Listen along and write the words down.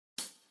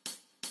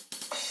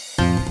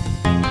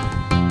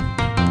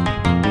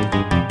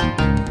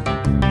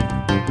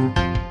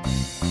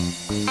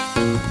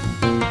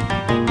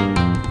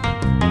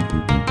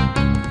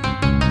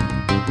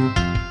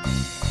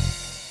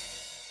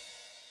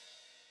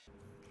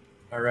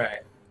All right.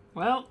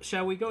 Well,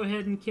 shall we go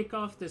ahead and kick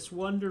off this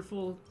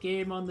wonderful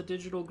game on the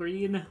digital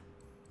green?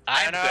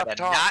 I'm Enough gonna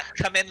talk. not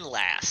come in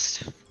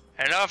last.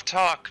 Enough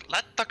talk.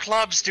 Let the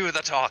clubs do the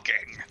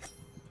talking.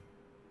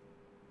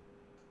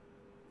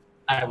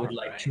 I would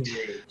like to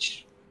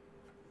rage.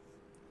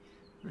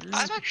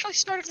 I've actually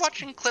started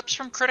watching clips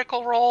from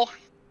Critical Role.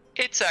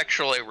 It's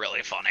actually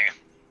really funny.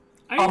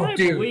 I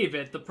dude. believe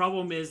it. The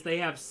problem is they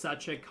have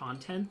such a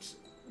content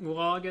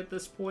log at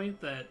this point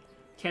that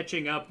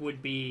catching up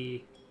would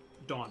be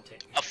daunting.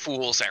 A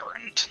fool's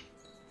errand.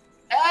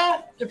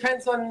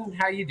 Depends on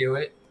how you do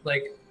it.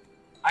 Like,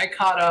 I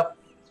caught up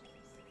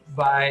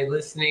by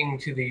listening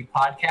to the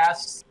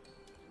podcasts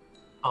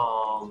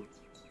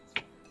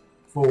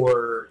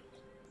for...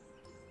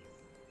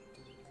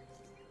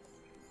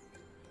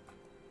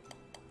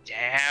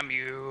 Damn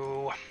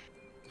you.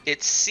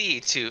 It's C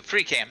to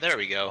free cam. There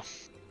we go.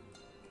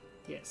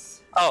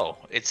 Yes. Oh,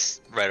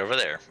 it's right over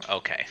there.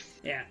 Okay.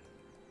 Yeah.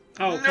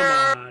 Oh,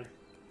 come on.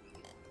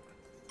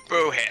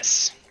 Boo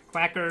hiss.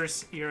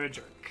 Quackers, you're a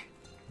jerk.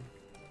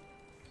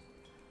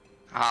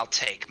 I'll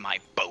take my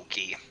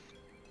bogey.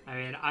 I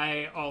mean,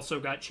 I also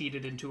got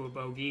cheated into a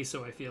bogey,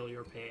 so I feel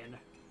your pain.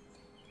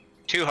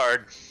 Too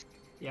hard.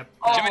 Yep.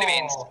 Too many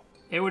beans.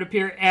 It would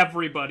appear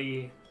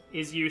everybody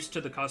is used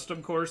to the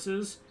custom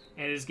courses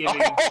and is giving...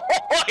 Oh,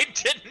 I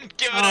didn't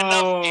give it enough.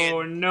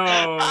 Oh,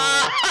 no.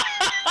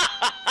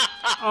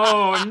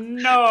 Oh,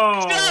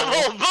 no.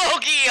 Double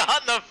bogey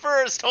on the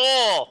first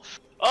hole.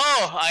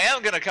 Oh, I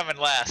am gonna come in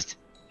last.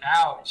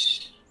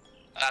 Ouch.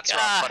 That's God.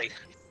 rough, buddy.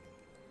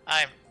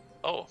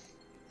 Oh,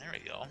 there we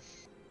go.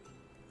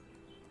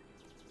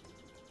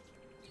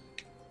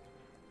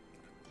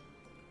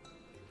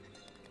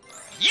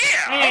 Yeah!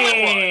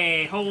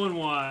 Hey, hole in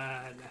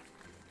one.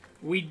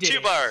 We did 2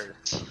 it.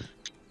 bars.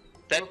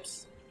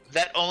 Oops.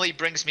 That only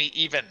brings me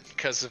even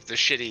because of the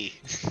shitty.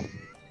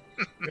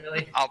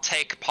 Really? I'll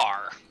take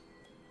par.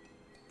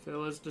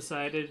 Phil has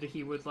decided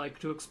he would like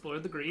to explore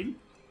the green.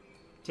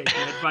 Taking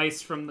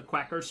advice from the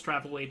Quackers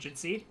Travel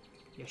Agency.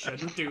 You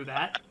shouldn't do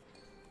that.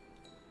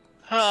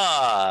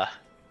 Ah.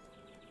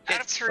 Out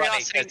of It's funny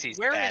 'cause curiosity, he's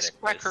where bad is at this.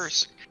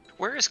 Quackers?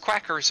 Where is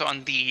Quackers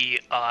on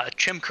the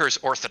Chimkers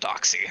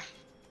orthodoxy?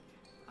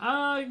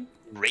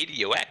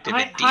 Radioactive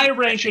indeed.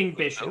 High-ranking Magic.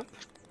 bishop.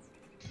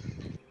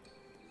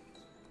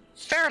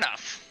 Fair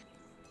enough.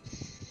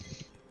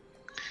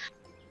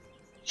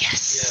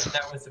 Yes. Yeah,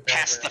 that was a bad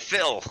Pass the round.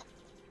 fill.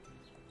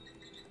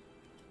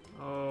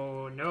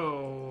 Oh,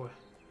 no.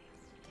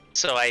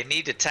 So I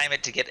need to time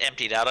it to get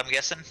emptied out, I'm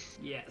guessing?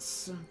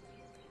 Yes.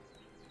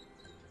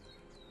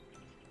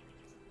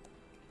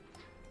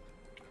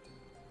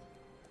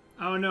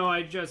 Oh no,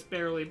 I just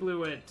barely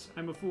blew it.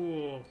 I'm a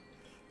fool.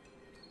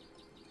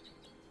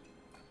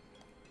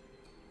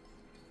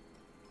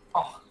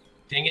 Oh,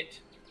 dang it.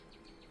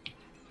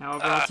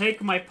 However, I'll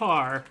take my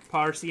par.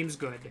 Par seems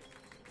good.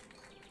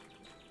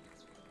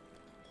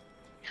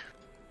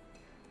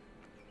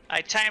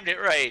 I timed it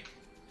right.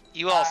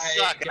 You all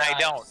suck and I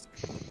don't.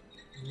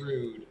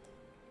 Rude.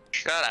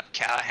 Shut up,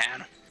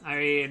 Callahan. I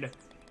mean,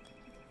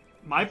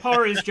 my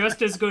par is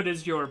just as good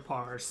as your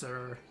par,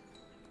 sir.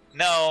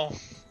 No.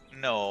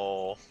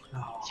 Oh.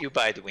 You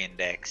buy the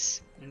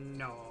Windex.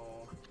 No.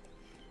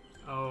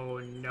 Oh,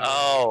 no.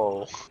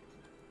 Oh.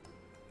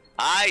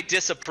 I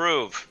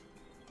disapprove.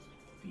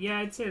 Yeah,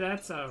 I'd say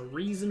that's a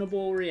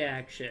reasonable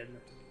reaction.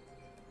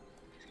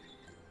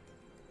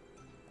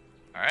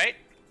 Alright.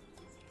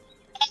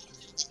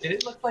 Did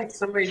it look like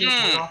somebody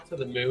just went off to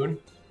the moon?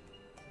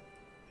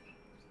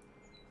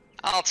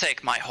 I'll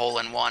take my hole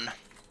in one.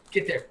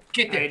 Get there.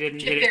 Get there. I didn't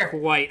get hit there. it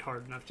quite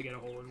hard enough to get a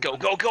hole in Go, one.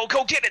 go, go,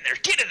 go, get in there,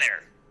 get in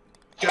there!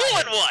 Got Hole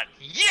it. in one!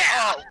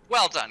 Yeah! Oh,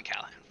 well done,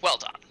 Callahan. Well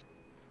done.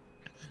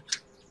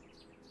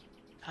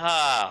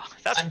 Ah,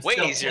 that's I'm way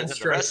still easier than the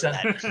straight, rest of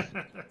son.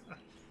 that.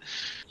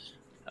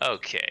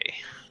 Okay.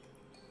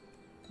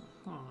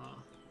 Huh.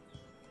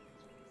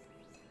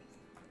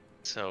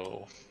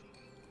 So...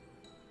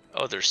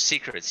 Oh, there's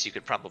secrets. You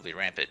could probably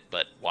ramp it,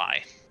 but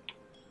why?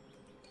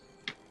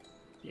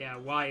 Yeah,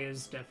 why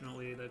is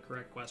definitely the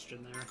correct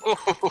question there.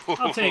 Ooh.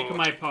 I'll take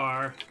my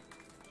par.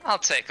 I'll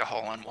take a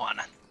hole in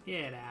one.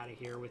 Get out of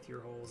here with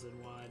your holes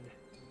in one.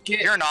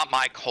 You're not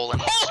my hole in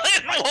one.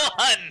 Hole in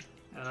one!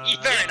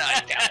 Very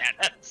nice,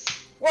 Callahan.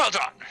 Well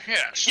done.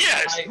 Yes.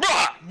 Yes! I-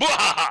 Blah!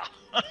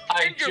 Blah!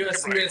 I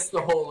just missed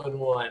the hole in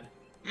one.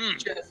 Mm,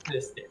 Just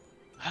missed it.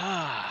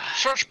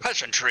 such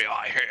peasantry,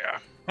 I hear.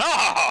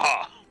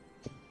 Ah!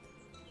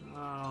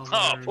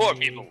 Oh, poor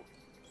Bernie. people.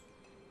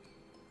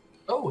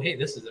 Oh, hey,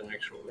 this is an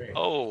actual ring.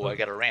 Oh, I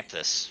gotta ramp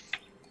this.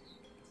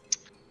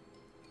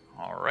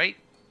 Alright.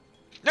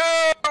 No!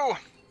 I'm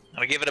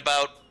gonna give it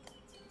about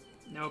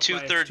Nope,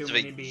 2/3 too of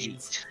many a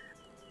beads.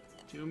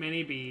 Too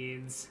many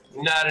beads.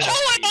 Not enough.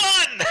 Hole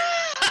in one!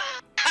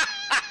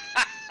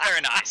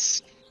 Very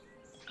nice.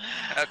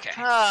 Okay.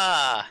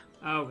 Ah,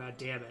 Oh, god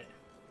damn it.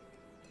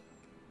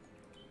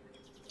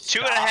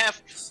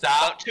 2.5.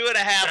 Stop. About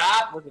 2.5.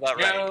 Stop. Was about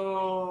right.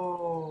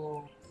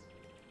 No.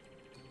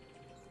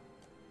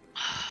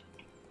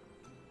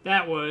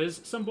 That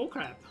was some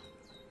bullcrap.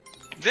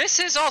 This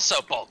is also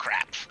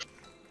bullcrap.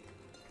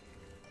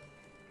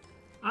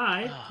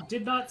 I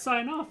did not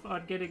sign off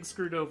on getting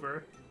screwed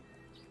over.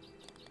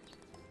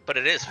 But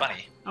it is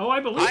funny. Oh, I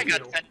believe I you.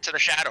 got sent to the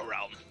Shadow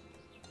Realm.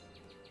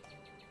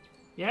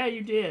 Yeah,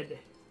 you did.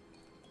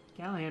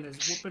 Callahan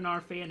is whooping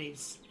our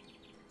fannies.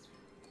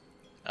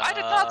 I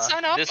did not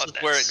sign up This on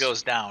is where this. it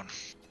goes down.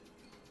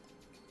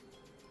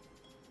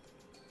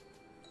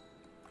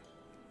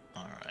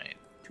 Alright.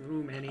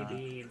 Too many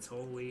beans.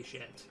 Holy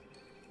shit.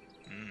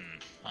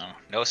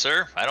 No,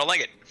 sir. I don't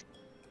like it.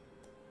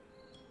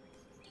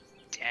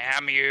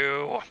 Damn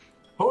you.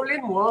 Hole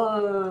in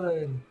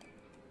one.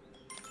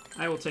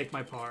 I will take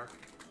my par.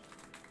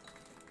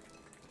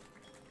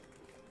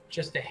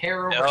 Just a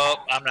hair over Nope, half.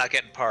 I'm not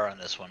getting par on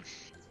this one.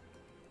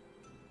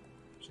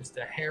 Just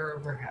a hair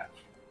over half.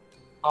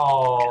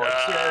 Oh,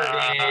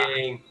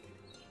 serving.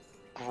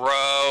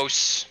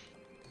 Gross.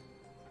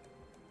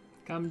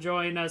 Come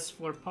join us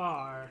for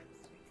par,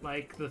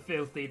 like the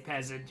filthy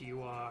peasant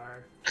you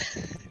are.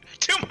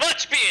 Too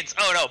much beans!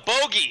 Oh no,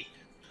 bogey!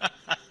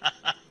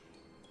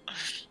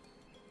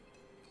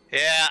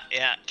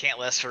 yeah, can't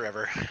last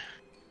forever.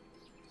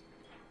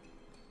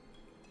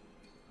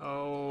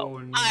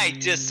 Oh, I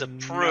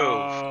disapprove.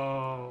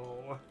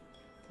 No.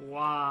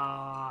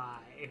 Why?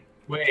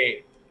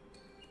 Wait.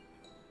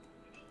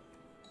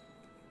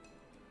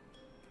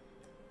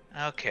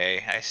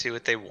 Okay, I see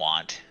what they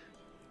want.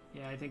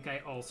 Yeah, I think I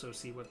also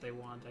see what they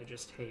want. I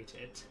just hate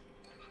it.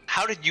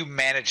 How did you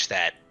manage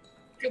that?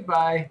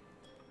 Goodbye.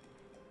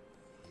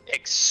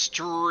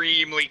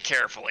 Extremely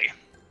carefully.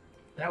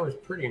 That was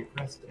pretty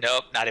impressive.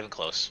 Nope, not even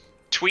close.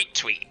 Tweet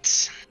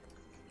tweets.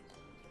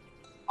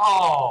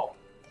 Oh.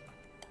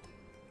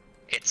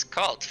 It's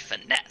called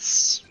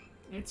finesse.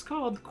 It's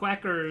called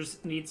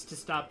Quackers needs to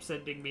stop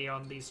sending me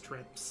on these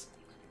trips.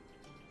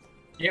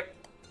 Yep.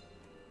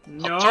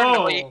 No!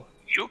 Alternatively,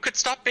 you could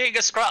stop being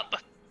a scrub.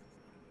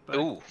 But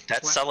Ooh,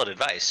 that's Quack- solid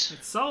advice.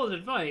 It's solid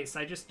advice.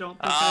 I just don't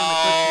think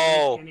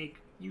Oh. I'm equipped to make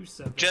any use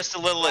of it. Just a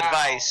little Wow.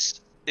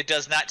 advice. It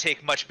does not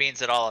take much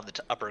beans at all on the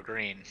upper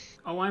green.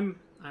 Oh, I'm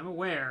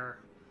aware.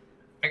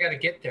 I gotta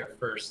get there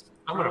first.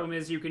 I'm gonna. Problem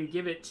is you can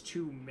give it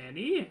too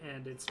many,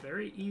 and it's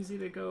very easy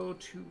to go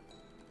to...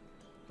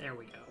 There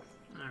we go.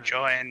 All right.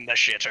 Join the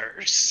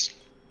shitters.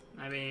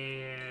 I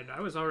mean, I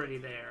was already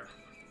there.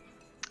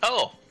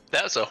 Oh,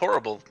 that was a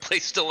horrible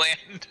place to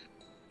land.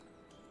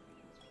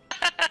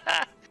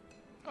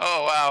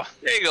 Oh, wow.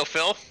 There you go,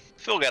 Phil.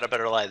 Phil got a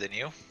better lie than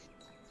you.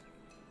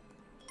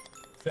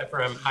 Except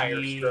for I'm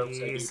higher strokes, I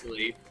do Jeez.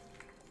 believe.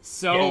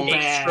 So Yeah, 8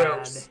 bad.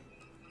 strokes.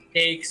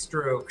 8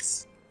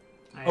 strokes.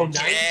 Oh, 9?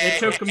 It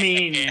took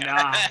me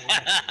 9.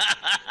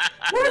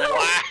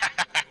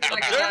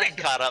 Like Observing a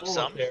caught up bullet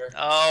some. there.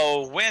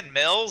 Oh,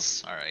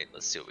 windmills. All right,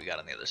 let's see what we got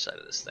on the other side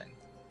of this thing.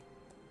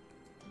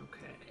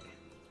 Okay.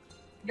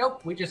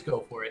 Nope, we just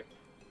go for it.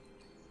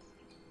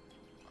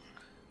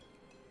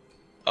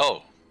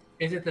 Oh,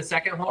 Is it the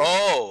second hole?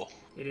 oh,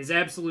 It is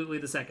absolutely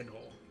the second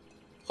hole.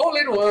 Hole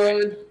in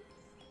one.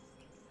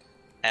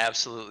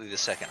 absolutely the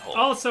second hole.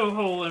 Also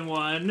hole in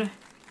one.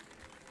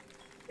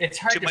 It's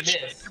hard too to much,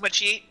 miss. too much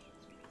heat.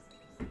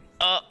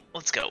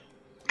 Let's go.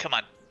 Come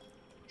on.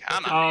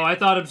 Come on. Oh, I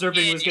thought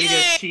observing was going to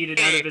get cheated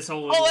out of his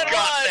hole in Hole one. in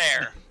Got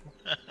there.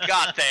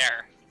 Got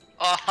there.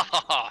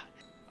 Oh,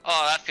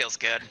 that feels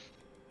good.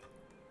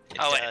 It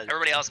Oh, wait. does.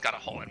 Everybody else got a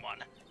hole in one.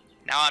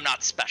 Now I'm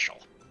not special.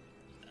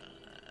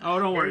 Oh,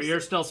 don't worry. Where's You're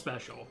it? still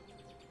special.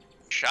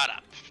 Shut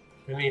up.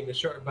 I mean, the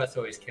short bus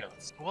always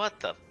counts. What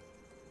the?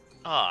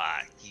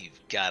 Ah, you've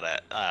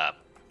gotta.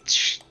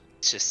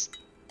 Just.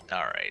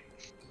 All right.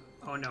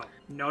 Oh, no.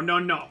 No, no,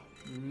 no.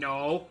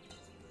 No.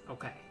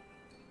 Okay.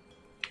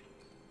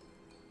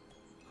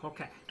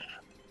 Okay.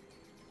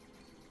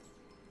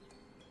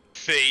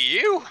 See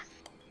you?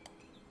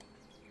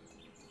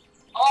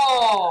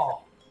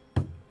 Oh!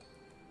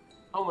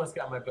 Almost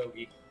got my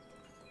bogey.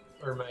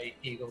 Or my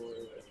eagle, or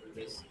whatever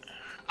it is.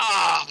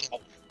 Ah,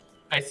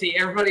 I see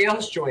everybody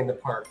else join the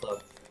par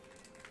club.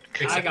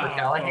 I Except for got a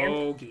Callahan.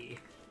 bogey.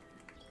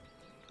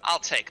 I'll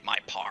take my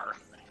par.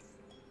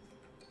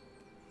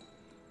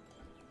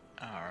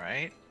 All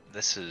right.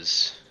 This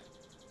is.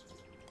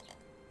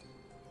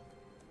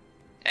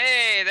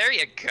 Hey, there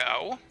you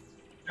go.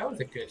 That was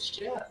a good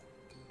shot.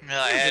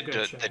 Well, I That was a had good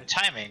to, shot. the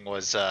timing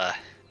was. I'm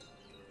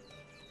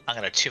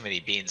gonna too many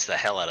beans the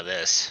hell out of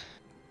this.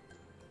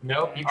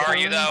 Nope. You Are got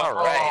you, it. though?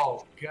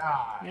 Oh,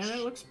 gosh. Yeah, that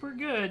looks pretty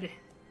good.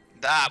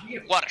 That,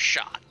 what a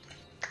shot.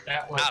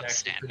 That was actually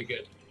Outstanding. pretty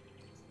good.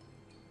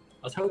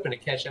 I was hoping to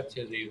catch up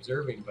to the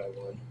observing by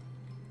one.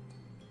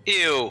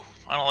 Ew.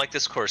 I don't like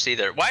this course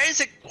either. Why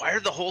is it? Why are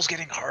the holes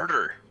getting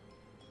harder?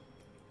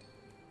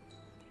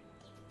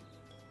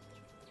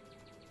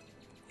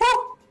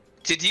 Woo!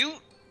 Did you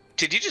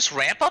just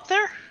ramp up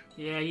there?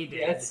 Yeah, he did.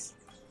 Yes.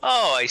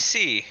 Oh, I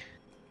see.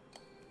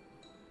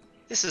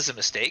 This is a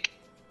mistake.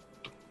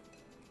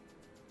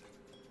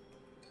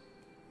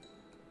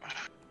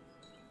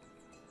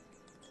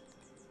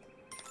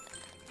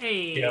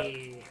 Hey.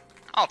 Yep.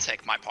 I'll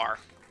take my par.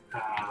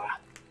 Ah.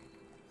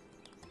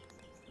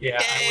 Yeah,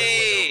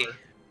 Yay!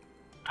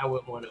 I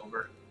went one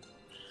over.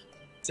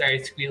 Sorry,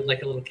 I squealed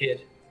like a little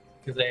kid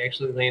because I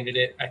actually landed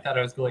it. I thought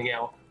I was going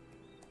out.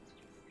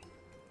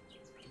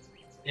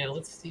 Yeah,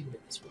 let's see where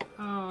this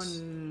one goes.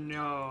 Oh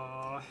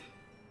no.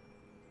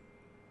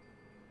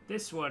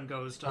 This one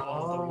goes to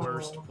all the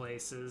worst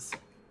places.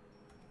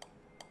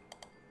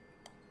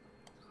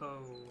 Oh,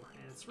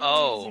 and it's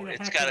really easy to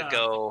it's heck gotta it up.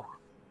 go.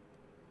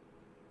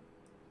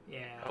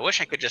 Yeah. I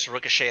wish I could just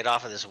ricochet it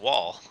off of this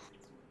wall.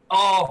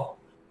 Oh!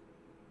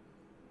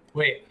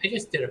 Wait, I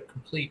just did a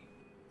complete...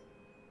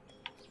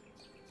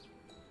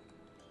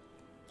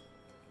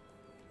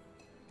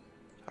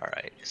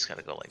 Alright, it's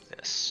gotta go like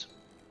this.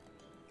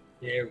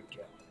 There we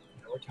go.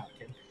 Now we're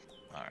talking.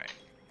 Alright.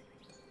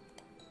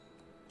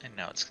 And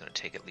now it's gonna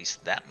take at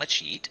least that much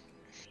heat.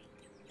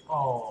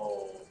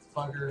 Oh,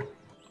 bugger.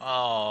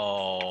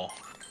 Oh.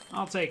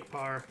 I'll take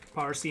par.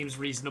 Par seems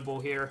reasonable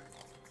here.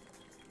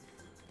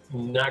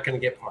 Not gonna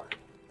get par.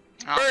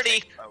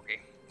 Birdie!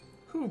 Okay.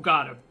 Who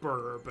got a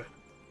burb?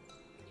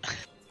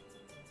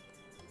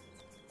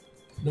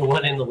 The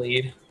one in the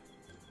lead.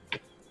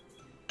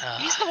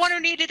 He's the one who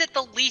needed it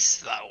the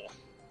least, though.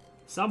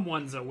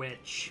 Someone's a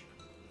witch.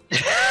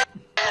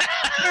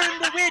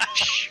 Burn the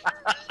witch!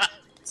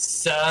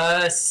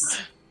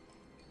 Sus.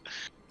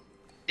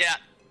 Yeah,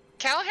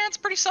 Callahan's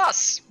pretty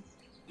sus.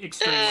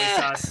 Extremely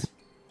sus.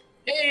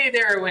 Hey,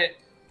 there I went.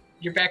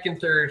 You're back in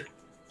third.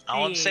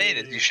 All I'm saying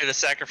is you should have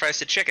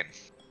sacrificed a chicken.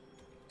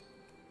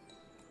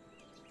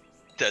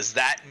 Does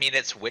that mean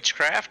it's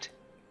witchcraft?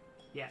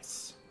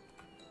 Yes.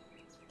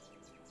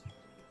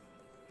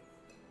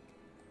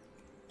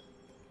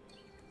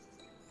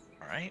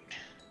 Alright.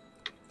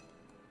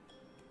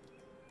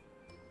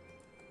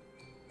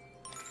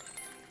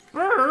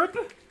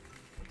 Burb?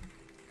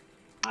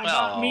 I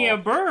got me a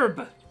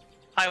burb.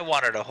 I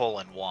wanted a hole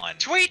in one.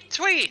 Tweet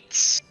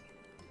tweets!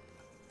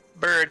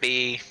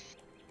 Birdie.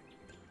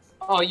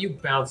 Oh, you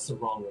bounced the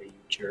wrong way, you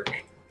jerk.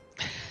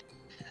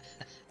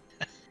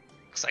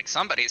 Looks like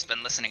somebody's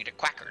been listening to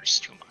quackers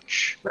too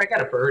much. But I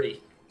got a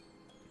birdie.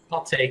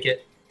 I'll take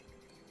it.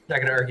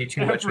 Not gonna argue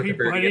too much with the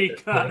birdie Everybody at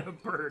this got point. a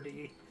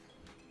birdie.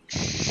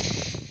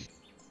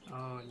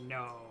 Oh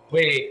no.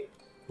 Wait,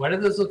 why do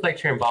those look like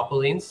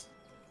trampolines?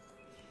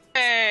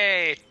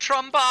 Hey,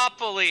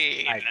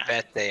 Trombopoline! I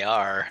bet they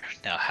are.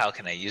 Now, how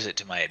can I use it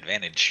to my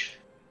advantage?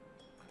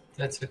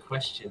 That's the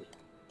question.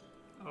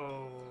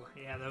 Oh,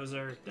 yeah, those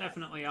are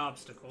definitely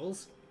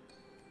obstacles.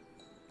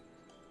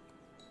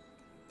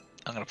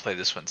 I'm gonna play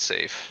this one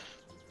safe.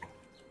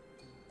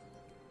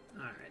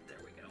 Alright, there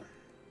we go.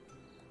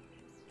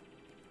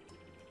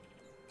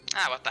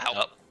 Ah, what the hell?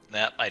 Oh,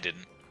 no, I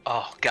didn't.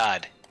 Oh,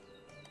 God.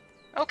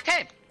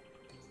 Okay.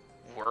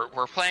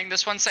 We're playing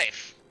this one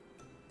safe.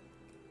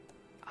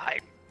 I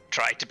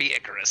tried to be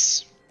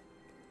Icarus.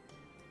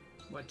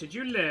 What did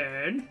you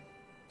learn?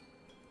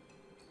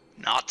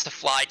 Not to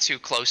fly too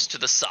close to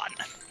the sun.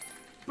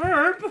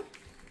 Burb!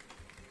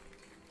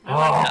 I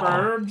like Oh.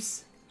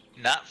 burbs.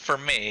 Not for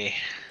me.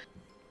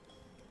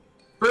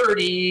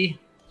 Birdie!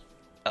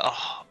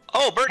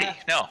 Oh, birdie.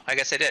 No, I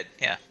guess I did.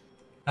 Yeah.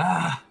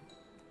 Ah,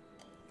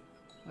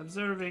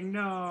 Observing,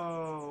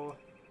 no.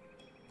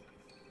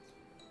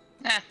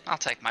 I'll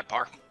take my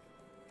par.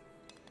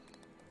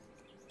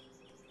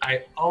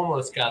 I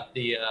almost got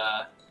the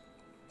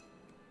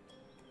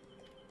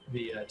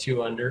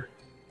 2 under.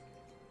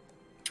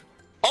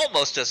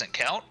 Almost doesn't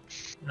count.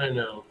 I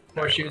know.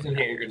 Horseshoes and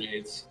hand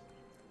grenades.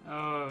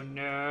 Oh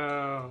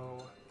no.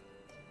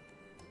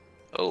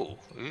 Oh,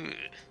 ooh.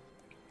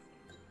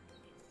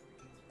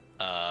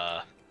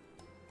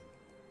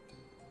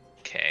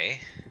 Okay.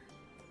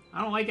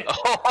 I don't like it.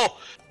 Oh,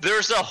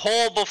 there's a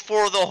hole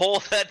before the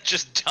hole that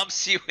just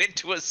dumps you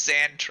into a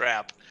sand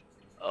trap.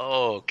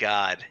 Oh,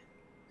 God.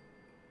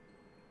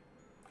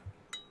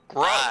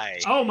 Right.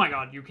 Oh my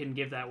god, you can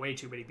give that way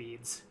too many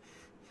beads.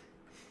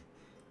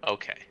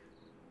 Okay.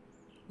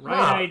 Right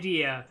Huh.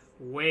 idea,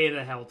 way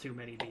the hell too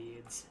many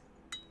beads.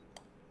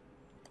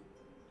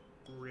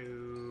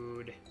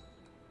 Rude.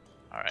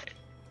 All right.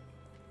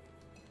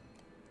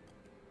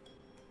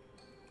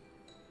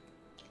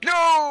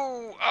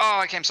 No! Oh,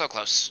 I came so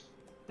close.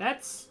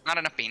 That's Not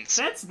enough beans.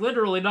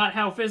 literally not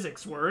how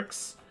physics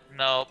works.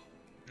 Nope.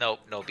 Nope.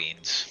 No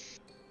beans.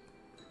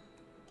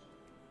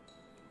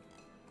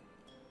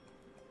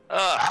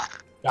 Ugh.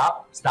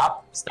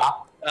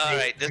 Stop. All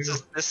right. This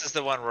is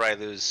the one where I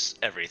lose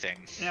everything.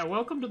 Yeah,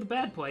 welcome to the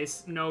bad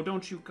place. No,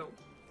 don't you go.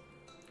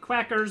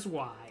 Quackers,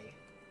 why?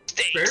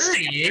 Stay. Birdie.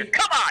 Stay here.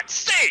 Come on.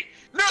 Stay.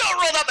 No,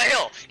 don't roll down the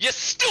hill. You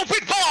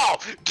stupid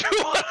ball. Do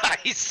what I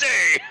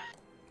say.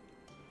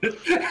 Oh,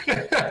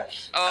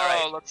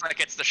 Alright. looks like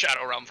it's the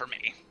Shadow Realm for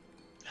me.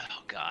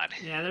 Oh, God.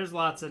 Yeah, there's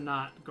lots of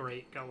not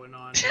great going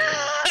on here.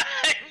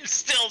 I'm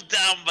still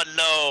down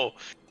below.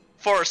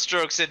 4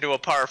 strokes into a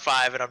par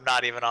 5, and I'm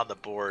not even on the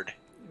board.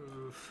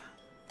 Oof.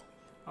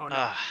 Oh no.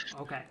 Ah.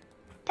 Okay.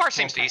 Par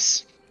seems Okay.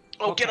 decent.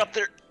 Oh, get Okay. up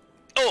there.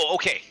 Oh,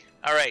 okay.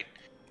 All right.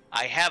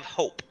 I have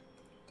hope.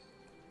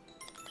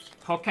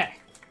 Okay.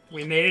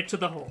 We made it to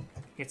the hole.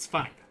 It's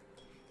fine.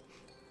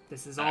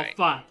 This is all Alright.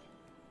 fine.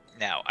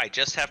 Now, I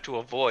just have to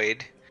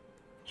avoid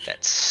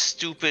that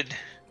stupid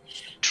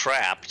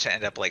trap to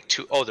end up like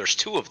two. Oh, there's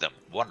 2 of them.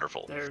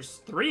 Wonderful. There's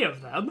 3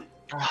 of them.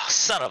 Oh,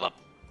 son of a.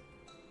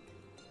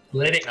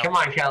 Let it. Come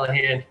on,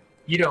 Callahan.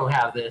 You don't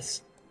have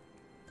this.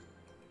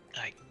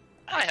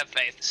 I have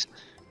faith.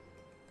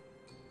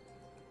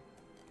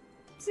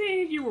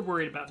 See, you were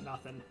worried about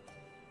nothing.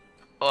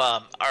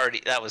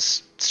 Already that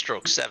was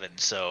stroke 7.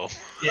 So.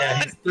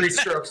 Yeah, he's 3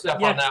 strokes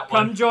up on that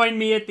come one. join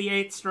me at the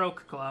 8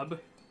 stroke club.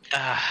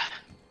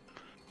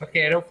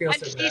 Okay, I don't feel And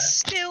so he's bad.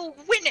 still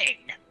winning.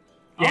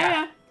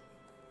 Yeah.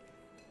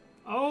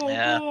 Oh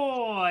Yeah.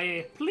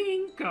 boy,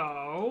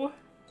 Plinko.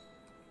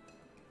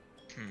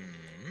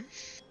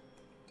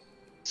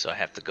 So I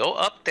have to go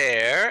up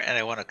there, and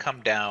I want to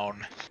come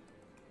down.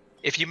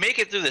 If you make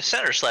it through the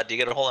center slot, do you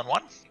get a hole in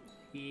one?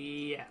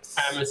 Yes.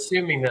 I'm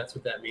assuming that's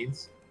what that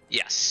means.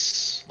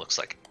 Yes. Looks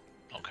like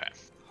it. Okay.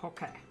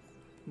 Okay.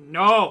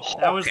 No,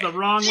 that was the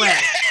wrong way.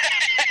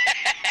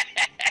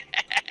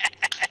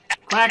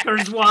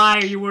 Quackers, why?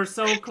 You were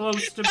so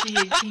close to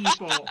being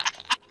people.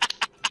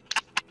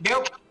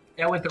 Nope.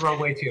 That went the wrong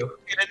way too.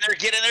 Get in there,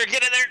 get in there,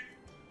 get in there!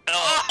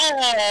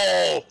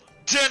 Oh!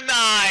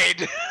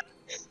 Denied!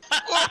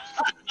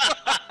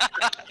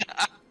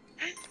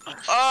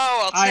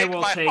 Oh, I I'll take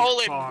will my take hole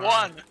in par.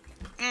 one.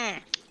 Mm.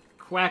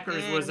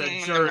 Quackers was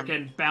a jerk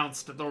and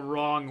bounced the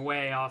wrong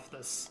way off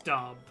the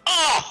stump.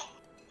 Oh!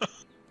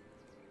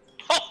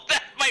 Oh,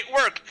 that might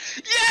work!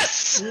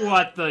 Yes!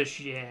 What the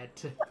shit?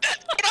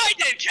 That's what I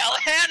did,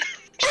 Callahan.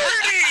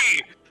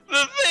 Birdie!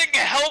 The thing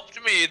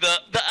helped me.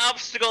 The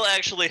obstacle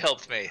actually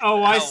helped me.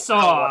 Oh, I How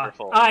saw.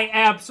 wonderful. I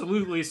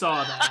absolutely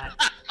saw that.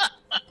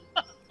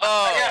 Oh,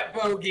 I got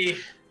bogey.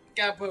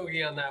 Got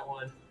bogey on that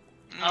one.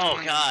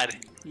 oh God.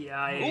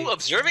 Yeah, Ooh,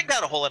 observing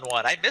got a hole in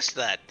one. I missed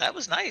that. That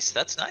was nice.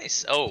 That's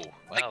nice. Oh,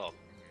 well.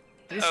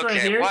 this Okay,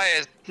 right here.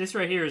 why This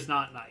right here is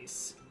not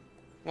nice.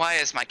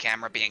 is my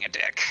camera being a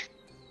dick?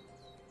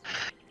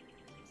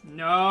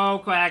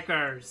 No,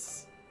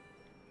 Quackers.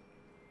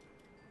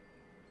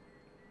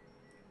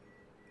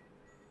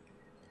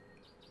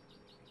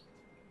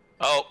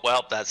 Oh,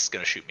 well, that's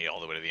gonna shoot me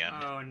all the way to the end.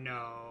 Oh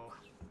no.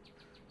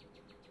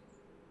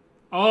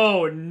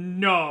 Oh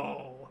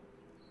no.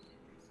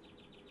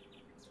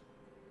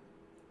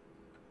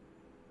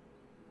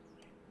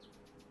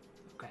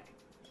 Okay.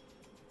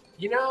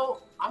 You know,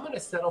 I'm gonna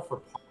settle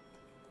for.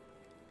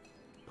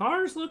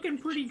 Par's looking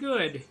pretty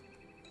good.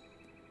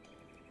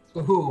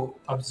 Ooh,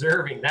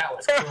 observing. That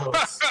was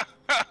close.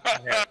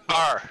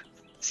 Par.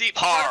 See,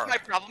 Par. part of my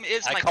problem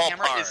is I my call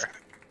camera par. is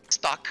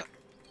stuck.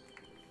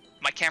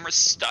 My camera's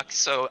stuck,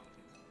 so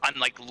I'm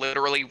like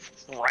literally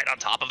right on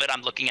top of it.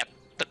 I'm looking at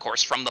the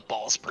course from the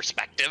ball's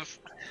perspective.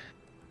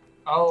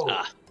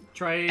 Oh,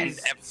 Try And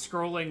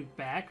scrolling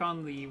back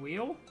on the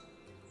wheel.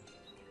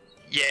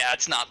 Yeah,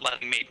 it's not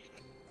letting me.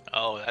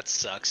 Oh, that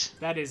sucks.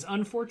 That is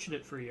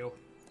unfortunate for you.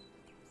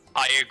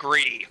 I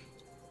agree.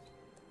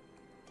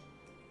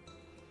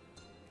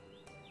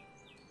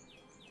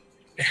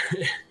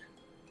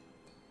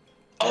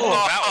 Oh,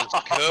 that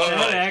was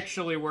That good.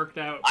 actually worked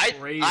out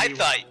crazy I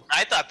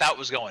well. thought that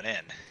was going in.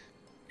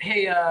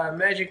 hey,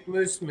 Magic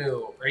Moose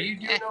Moo, are you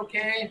doing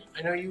okay?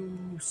 I know you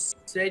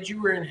said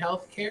you were in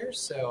healthcare,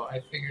 so I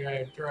figured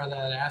I'd throw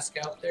that ask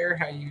out there.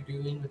 How you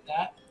doing with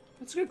that?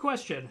 That's a good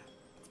question.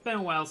 It's been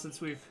a while since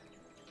we've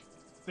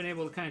been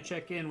able to kind of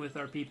check in with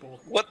our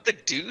people. What the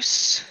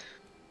deuce?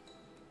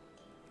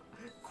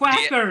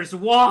 Quackers,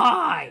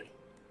 why?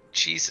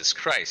 Jesus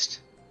Christ.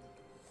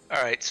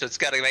 Alright, so it's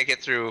got to make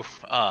it through.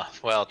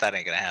 Well, that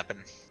ain't gonna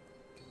happen.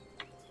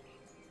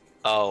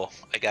 Oh,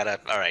 I gotta.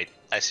 Alright,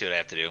 I see what I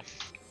have to do.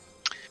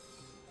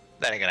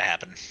 That ain't gonna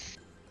happen.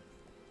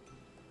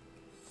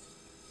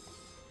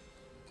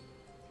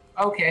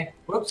 Okay.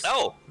 Whoops.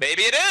 Oh,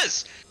 maybe it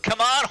is! Come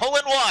on, hole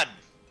in one!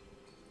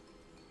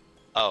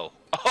 Oh.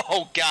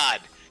 Oh, God.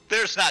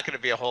 There's not gonna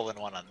be a hole in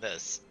one on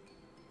this.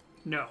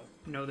 No,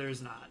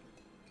 there's not.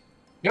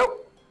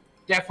 Nope.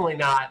 Definitely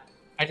not.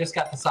 I just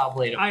got the saw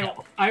blade of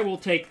hell. I will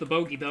take the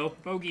bogey though.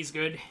 Bogey's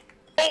good.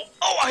 Oh,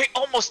 I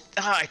almost.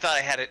 I thought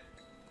I had it.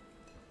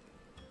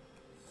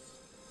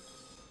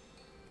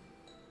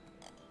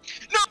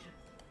 No!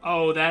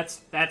 Oh,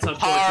 that's unfortunate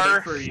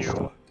Par. for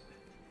you.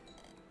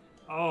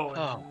 Oh,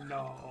 Oh.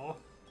 no.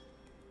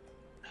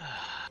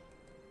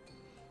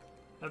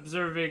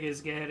 Observing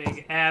is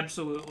getting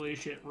absolutely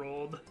shit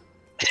rolled.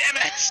 Damn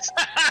it!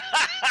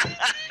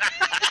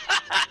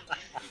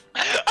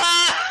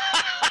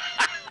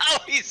 Oh,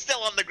 he's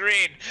still on the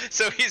green,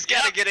 so he's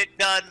got to get it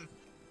done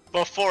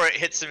before it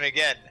hits him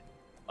again.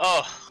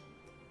 Oh,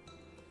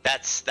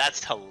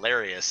 that's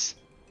hilarious.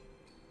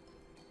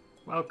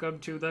 Welcome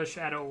to the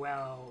Shadow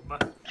Realm.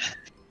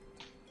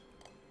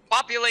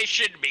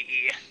 Population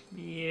me.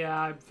 Yeah,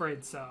 I'm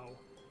afraid so.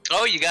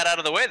 Oh, you got out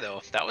of the way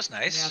though. That was Yeah,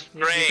 nice.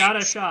 you Great. got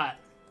a shot.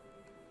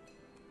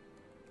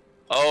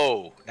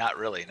 Oh, not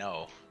really.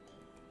 No.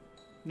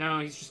 No,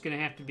 he's just gonna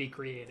have to be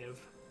creative.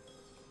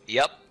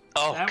 Yep.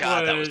 Oh That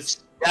God, was-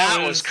 that that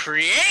was was-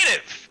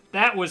 creative.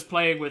 That was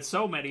playing with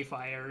so many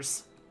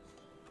fires.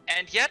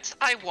 And yet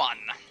I won.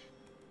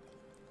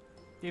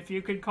 If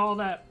you could call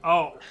that...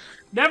 Oh.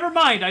 Never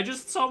mind, I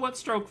just saw what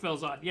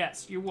Strokeville's on.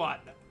 Yes, you won.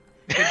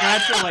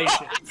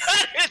 Congratulations.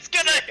 It's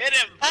gonna hit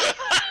him.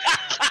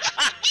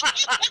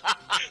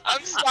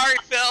 I'm sorry,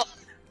 Phil.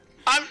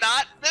 I'm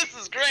not. This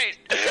is great.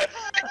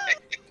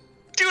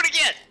 Do it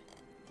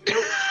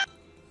again.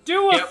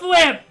 Do a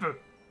flip!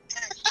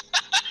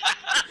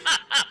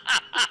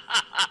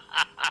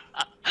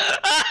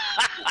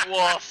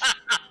 Woof.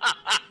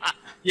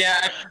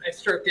 Yeah, I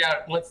stroked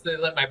out once they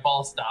let my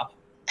ball stop.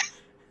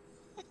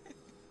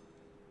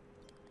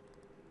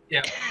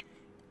 Yeah,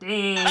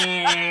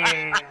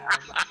 Damn.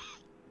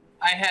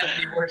 I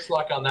had the worst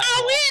luck on that I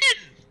ball.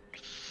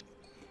 win.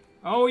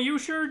 Oh, you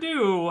sure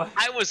do.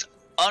 I was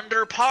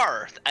under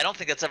par. I don't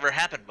think that's ever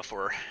happened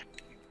before.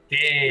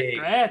 Dang.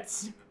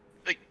 Congrats.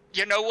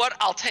 You know what?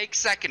 I'll take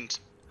second.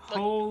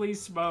 Holy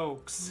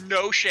smokes.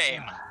 No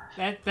shame.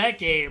 That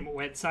game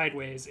went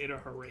sideways in a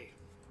hurry.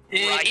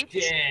 It Right?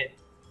 did.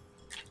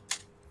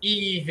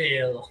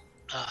 Evil.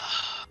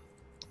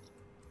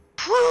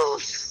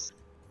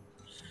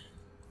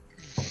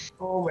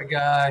 Oh my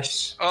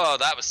gosh. Oh,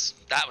 that was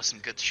some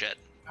good shit.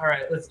 All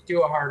right, let's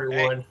do a harder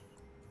Hey. one.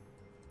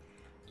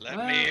 Let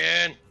Well- me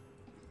in.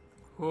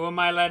 Who am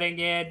I letting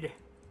in?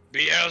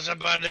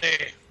 Beelzebub.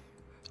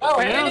 Oh,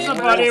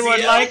 Beelzebuddy hey,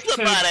 would like to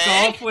Beelzebuddy.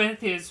 golf with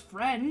his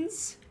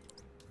friends.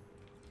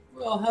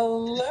 Well,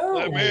 hello.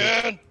 Let me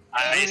in.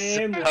 I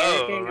I'm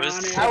working on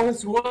suppose. it. I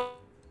was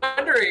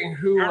wondering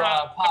who You're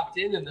not- popped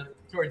in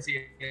towards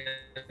the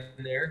end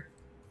there.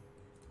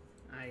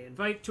 I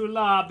invite to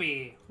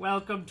lobby.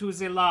 Welcome to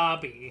the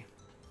lobby.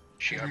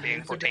 Sure being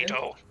Beelzebub?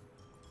 potato.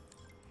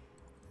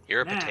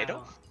 You're a Now,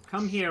 potato?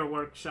 come here,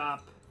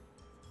 workshop.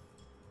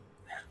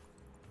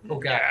 Oh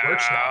god,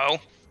 workshop. No.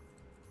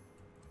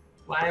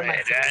 Why am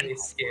I Brandon. suddenly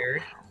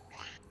scared?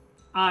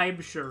 I'm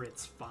sure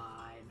it's fine.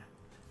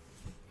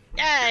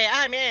 Yay,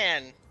 I'm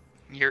in.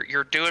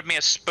 You're doing me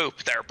a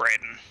spoop there,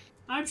 Braden.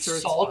 I'm sure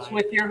it's Salt fine.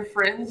 with your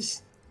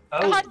friends?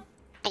 Oh, God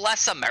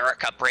bless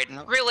America,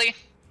 Braden. Really?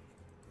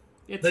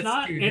 It's Let's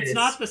not. do It's this.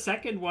 not the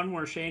second one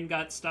where Shane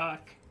got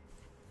stuck.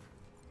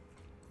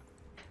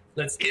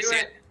 let's do Is it.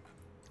 it?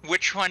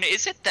 Which one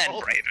is it then,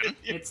 Oh. Braden?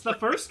 It's the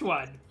first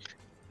one.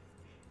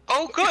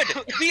 Oh, good.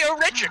 The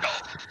original.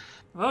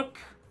 Look,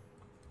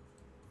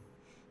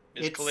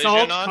 Is it's collision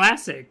Salt on?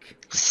 Classic.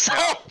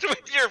 Salt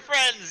with your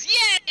friends!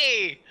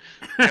 Yay!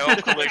 No,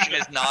 collision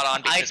is not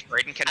on because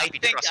Braden I cannot be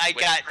think trusted I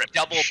with got privilege.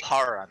 double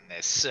par on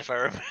this, if I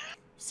remember.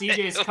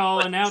 CJ's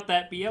calling out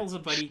that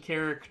Beelzebuddy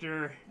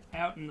character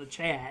out in the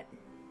chat.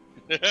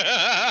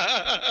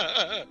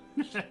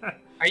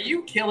 Are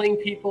you killing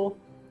people?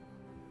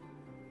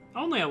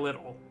 Only a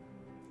little.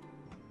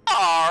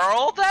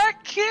 Carl, that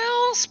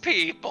kills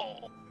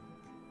people.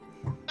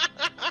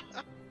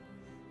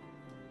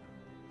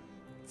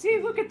 See,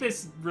 look at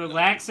this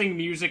relaxing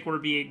music we're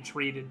being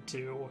treated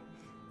to.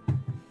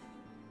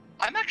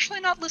 I'm actually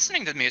not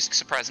listening to the music,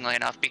 surprisingly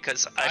enough,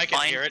 because I can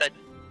find hear it.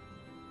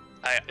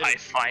 that I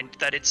find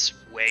that it's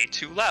way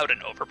too loud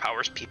and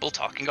overpowers people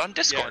talking on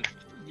Discord.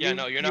 Yeah,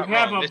 no, you're not You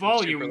have wrong. a This is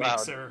volume super loud.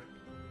 mixer.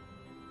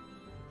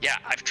 Yeah,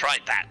 I've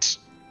tried that.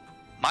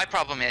 My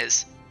problem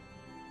is,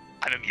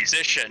 I'm a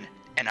musician,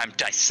 and I'm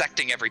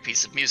dissecting every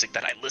piece of music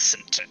that I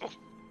listen to.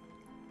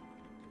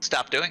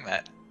 Stop doing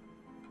that.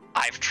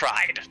 I've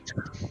tried.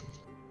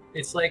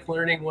 It's like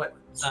learning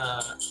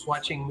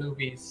watching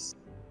movies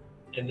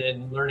and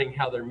then learning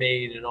how they're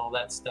made and all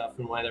that stuff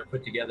and why they're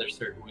put together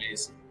certain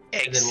ways.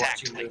 And then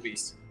watching Exactly.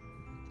 movies.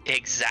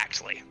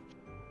 Exactly.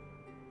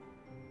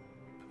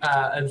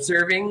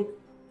 Observing,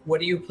 what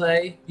do you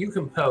play? You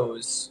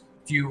compose.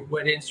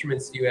 What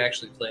instruments do you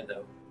actually play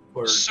though?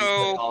 Or do you So-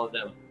 play all of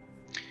them?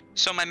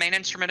 So my main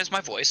instrument is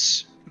my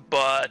voice,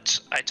 but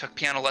I took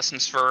piano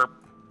lessons for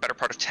better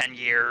part of 10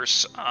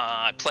 years.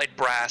 I played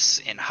brass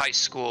in high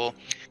school.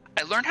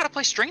 I learned how to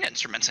play stringed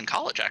instruments in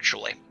college,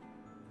 actually.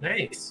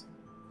 Nice.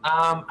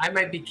 I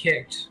might be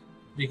kicked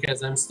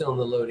because I'm still in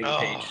the loading Oh.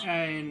 page.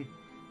 And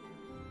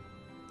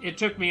it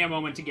took me a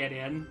moment to get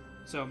in,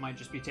 so it might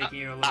just be taking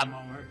you a little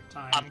more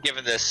time. I'm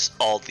giving this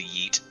all the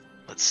yeet.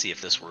 Let's see if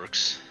this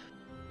works.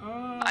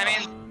 I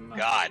mean,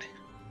 God.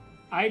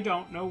 I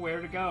don't know where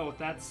to go.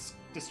 That's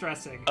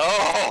distressing.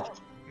 Oh!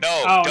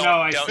 No, Oh, don't, no,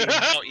 I don't, see.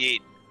 don't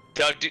eat.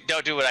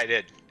 Don't do what I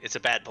did. It's a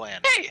bad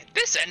plan. Hey,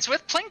 this ends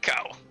with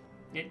Plinko.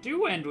 It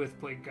do end with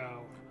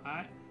Plinko.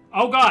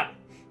 Oh god!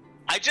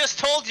 I just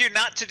told you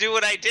not to do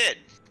what I did.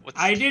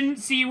 I didn't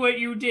see what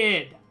you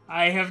did.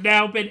 I have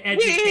now been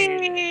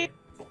educated.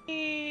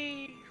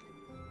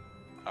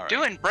 All right.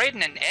 Doing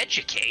Braden and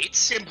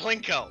Educate. In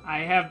Plinko. I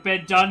have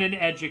been done and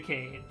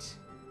educate.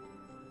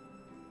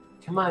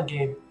 Come on,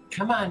 game.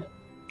 Come on.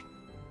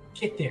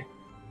 Get there.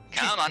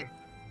 Come on.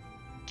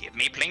 Give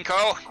me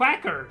Plinko.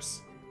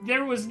 Quackers!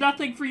 There was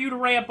nothing for you to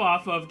ramp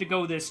off of to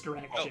go this Oh,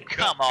 direction. go,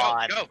 Come go,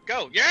 on.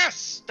 Go.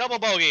 Yes! Double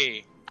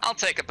bogey. I'll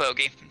take a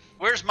bogey.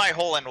 Where's my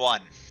hole in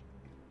one?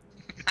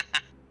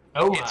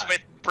 Oh my. It's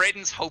with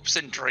Braden's hopes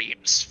and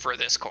dreams for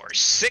this course.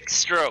 6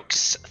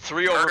 strokes,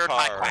 3 over Murdered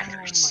by par.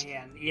 quackers. Oh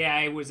man, yeah,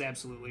 I was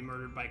absolutely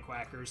murdered by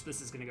quackers.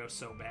 This is gonna go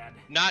so bad.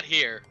 Not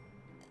here.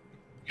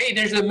 Hey,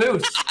 there's a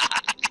moose.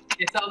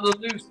 It's on the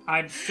loose.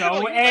 I'm so Oh,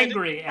 you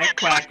angry at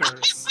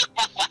Quackers.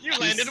 You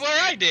landed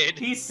where I did.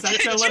 He's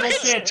such a little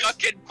shit.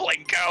 Stuck in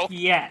Plinko.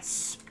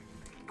 Yes.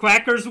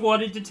 Quackers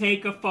wanted to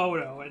take a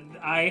photo, and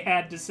I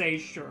had to say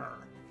sure.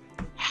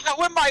 How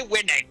am I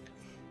winning?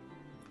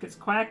 Because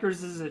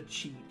Quackers is a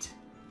cheat.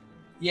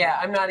 Yeah,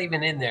 I'm not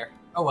even in there.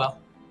 Oh well.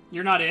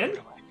 You're not in?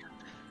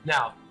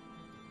 No.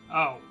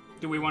 Oh.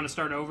 Do we want to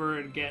start over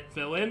and get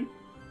Phil in?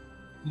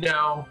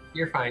 No,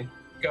 you're fine.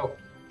 Go.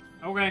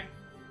 Okay.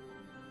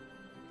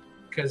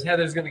 Because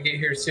Heather's going to get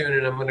here soon,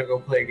 and I'm going to go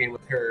play a game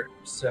with her,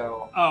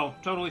 so... Oh,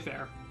 totally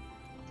fair.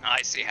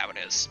 I see how it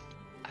is.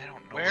 I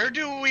don't know. Where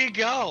do we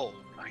go?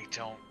 I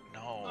don't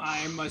know.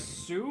 I'm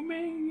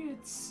assuming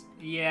it's...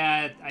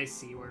 Yeah, I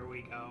see where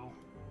we go.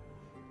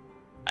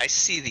 I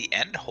see the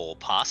end hole,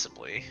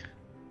 possibly.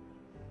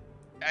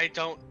 I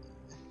don't.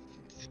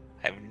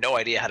 I have no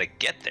idea how to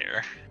get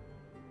there.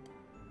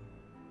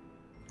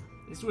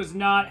 This was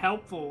not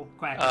helpful,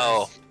 Quackers.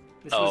 Oh.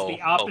 This was the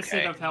Oh, opposite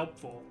okay. of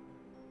helpful.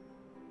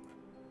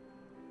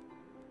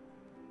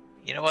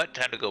 You know what?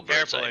 Time to go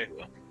bird's eye Carefully.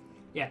 view.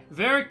 Yeah,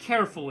 very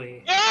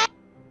carefully. Ah!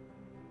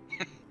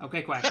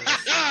 Okay, Quackers.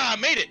 Ah,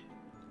 made it.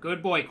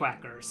 Good boy,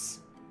 Quackers.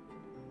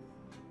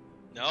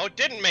 No,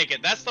 didn't make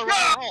it. That's the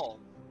right hole.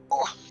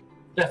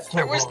 That's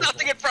There was wrong.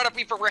 nothing in front of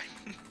me for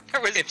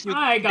there was. If you,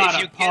 I got if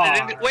a you get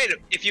it in, par. wait,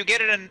 if you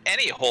get it in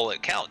any hole,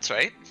 it counts,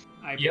 right?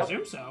 I Yep.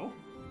 presume so.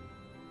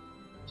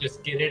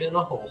 Just get it in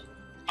a hole.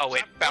 Oh,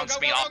 it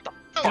bounced me off the.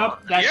 Nope,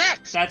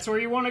 Yes! that's where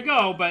you want to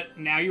go, but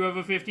now you have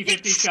a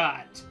 50-50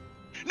 shot.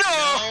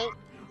 No.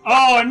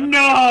 Oh,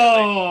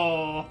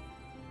 no!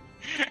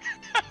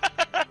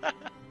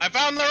 I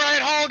found the right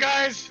hole,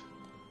 guys.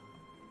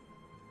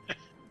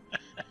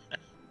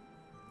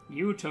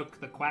 You took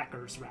the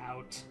Quackers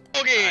route.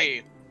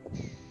 Okay.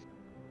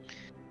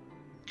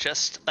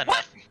 Just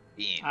enough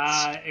beans.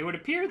 It would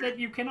appear that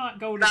you cannot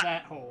go to Not-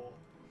 that hole.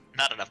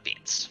 Not enough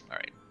beans. All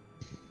right.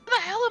 Where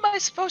the hell am I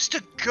supposed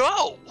to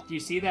go? Do you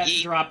see that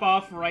Ye-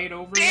 drop-off right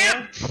over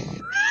Damn! there?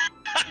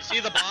 You see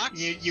the box?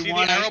 You see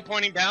wanna- the arrow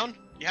pointing down?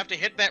 You have to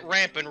hit that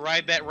ramp and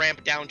ride that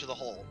ramp down to the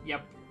hole.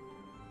 Yep.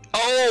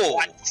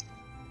 Oh!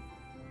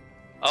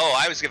 Oh,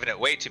 I was giving it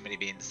way too many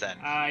beans then.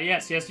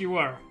 Yes, you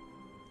were.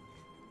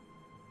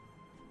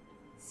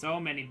 So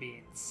many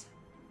beans.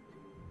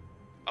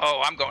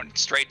 Oh, I'm going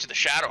straight to the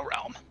Shadow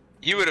Realm.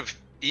 You would have.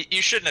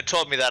 You shouldn't have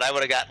told me that. I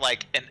would have got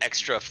like an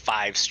extra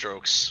 5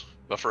 strokes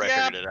before I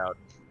Yeah. figured it out.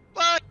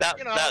 But, That,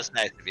 you know, that was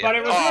nice of you. But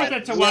it was Oh, worth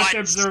it to watch what?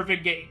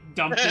 Observing get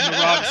dumped in the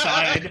wrong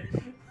side.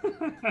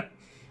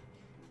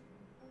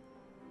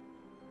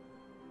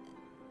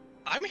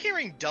 I'm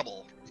hearing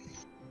double.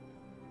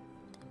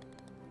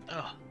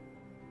 Oh.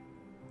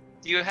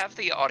 Do you have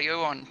the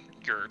audio on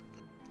your?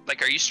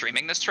 Like, are you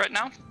streaming this right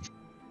now?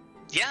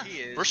 Yeah, He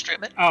is. we're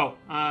streaming. Oh,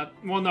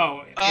 well,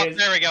 no. Oh, is-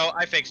 there we go.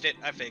 I fixed it.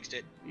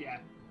 Yeah.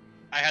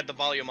 I had the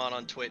volume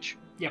on Twitch.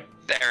 Yep.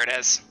 There it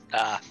is.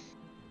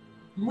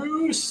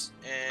 Moose!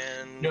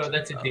 And No,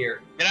 that's a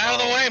deer. get out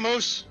of the way,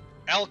 moose,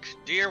 elk,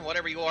 deer,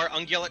 whatever you are,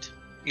 ungulate.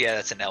 Yeah,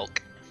 that's an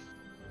elk.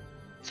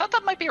 Thought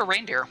that might be a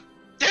reindeer.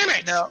 Damn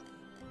it! No,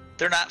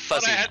 they're not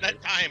Thought fuzzy. I had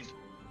that timed.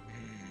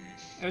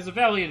 It was a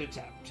valiant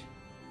attempt.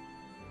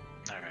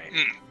 All right.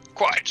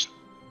 Quite.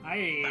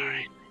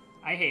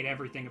 I hate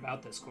everything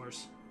about this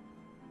course.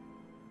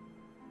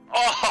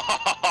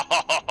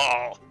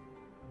 Oh!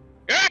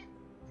 Yeah,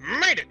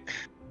 made it.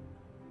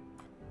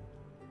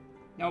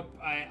 Nope,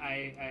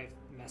 I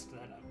messed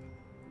that up.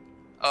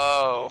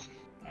 Oh!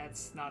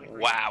 That's not a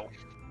great... Wow.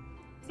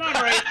 It's not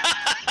great.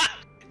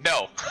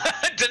 No,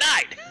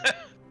 denied.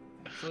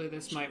 Actually,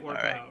 this might work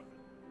All right. out.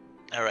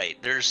 All right,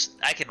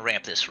 I can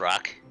ramp this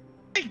rock.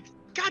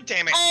 God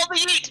damn it! Oh, the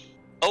yeet!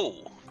 Oh,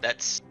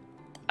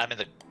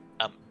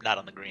 I'm not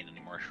on the green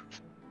anymore.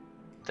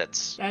 That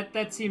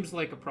seems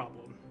like a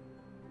problem.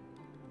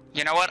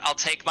 You know what? I'll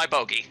take my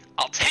bogey.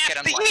 I'll take it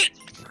and the let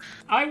yeet. it.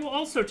 I will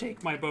also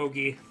take my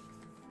bogey.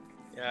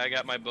 Yeah, I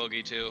got my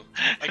bogey too.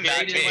 I Not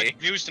got it me. like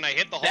juiced and I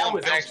hit the hole. That and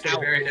was bounced actually a out.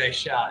 very nice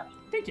shot.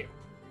 Thank you.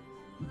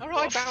 How do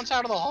I bounce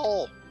out of the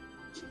hole?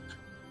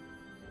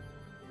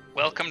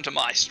 Welcome to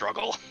my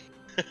struggle.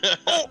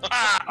 Oh,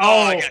 ah!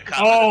 Oh, I got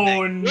caught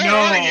in the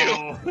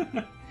thing.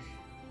 no!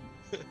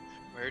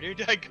 Where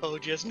did I go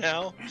just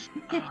now?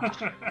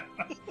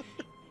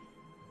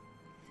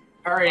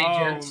 All right, Oh,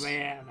 gents.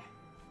 man.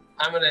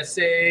 I'm going to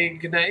say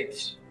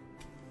goodnight.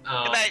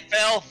 Good night,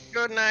 Phil.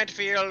 Good night,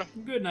 Phil.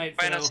 Good night,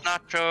 Phil. Buenos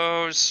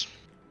nachos.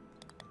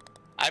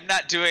 I'm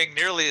not doing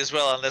nearly as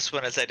well on this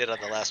one as I did on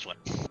the last one.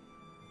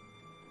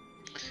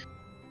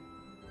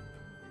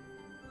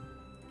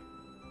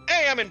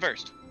 Hey, I'm in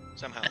first.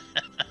 Somehow.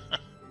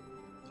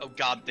 Oh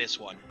god, this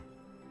one.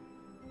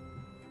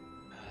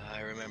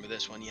 I remember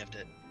this one. You have to,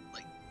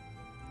 like...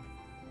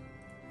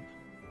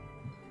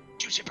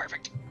 Juice it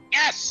perfect.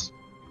 Yes!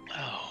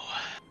 Oh,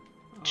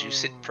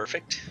 juice it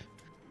perfect.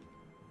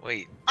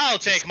 Wait, I'll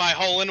take my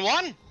hole in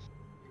one.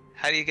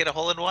 how do you get a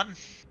hole in one?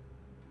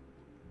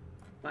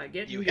 By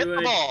getting You hit the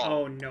good... ball.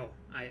 Oh, no.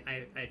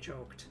 I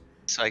choked.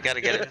 So I got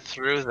to get it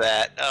through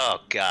that. Oh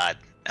God.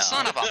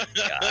 Son of a...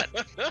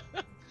 God.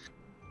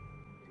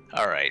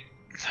 All right.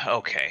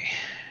 Okay.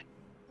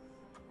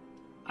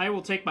 I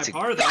will take my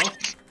par, though.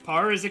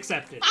 Par is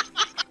accepted.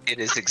 It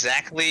is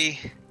exactly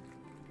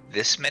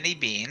this many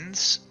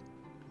beans.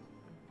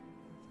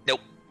 Nope.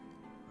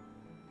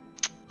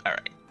 All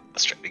right.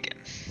 Let's try it again.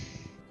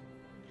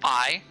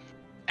 I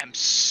am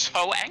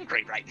so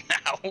angry right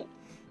now.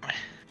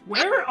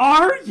 Where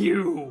are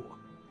you?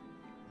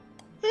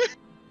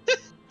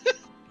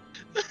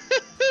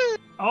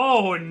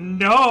 Oh,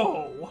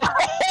 no.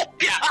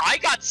 Yeah, I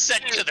got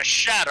sent to the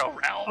Shadow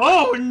Realm.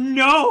 Oh,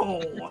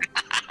 no.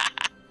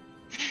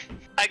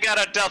 I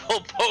got a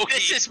double bogey.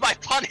 This is my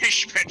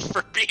punishment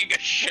for being a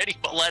shitty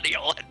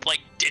millennial and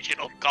playing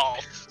digital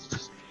golf.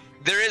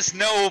 There is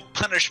no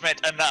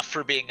punishment enough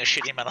for being a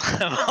shitty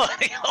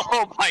millennial.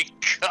 Oh my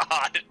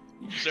god.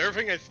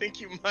 Observing, I think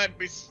you might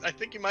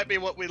be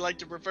what we like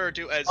to refer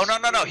to as. Oh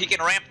no! He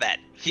can ramp that.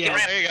 He can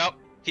ramp. There you go.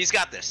 He's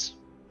got this.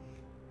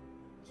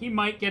 He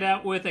might get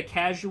out with a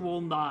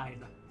casual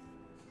 9.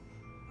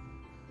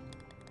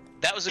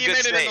 That was a He good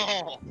made it in save. the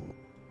hole.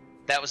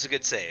 That was a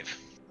good save.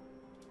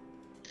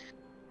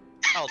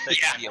 I'll take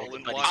Yeah, the hole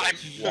in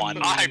one.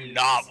 I'm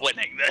not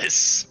winning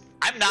this.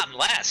 I'm not in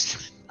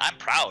last. I'm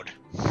proud.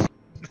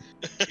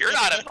 You're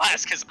not in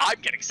last because I'm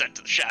getting sent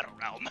to the Shadow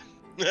Realm.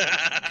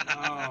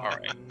 Oh, All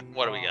right.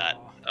 What do we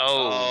got?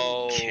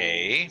 Oh.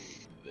 Okay.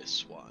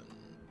 This one.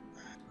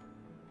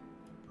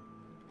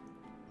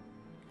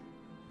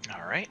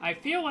 All right. I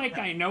feel like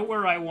I know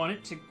where I want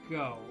it to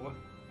go,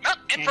 Oh,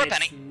 in and for a it's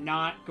penny.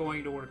 not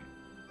going to work.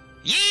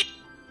 Yeet.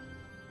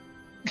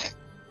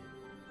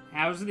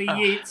 How's the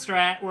yeet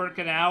strat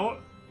working out?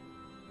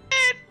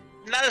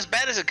 Not as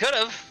bad as it could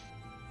have.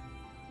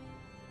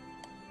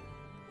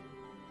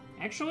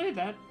 Actually,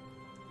 that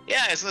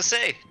Yeah, I was gonna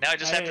say. Now I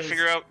just have to That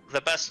figure out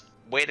the best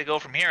way to go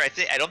from here.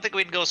 I don't think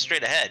we can go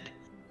straight ahead.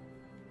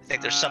 I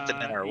think there's something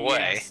in our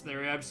way. Yes,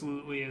 there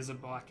absolutely is a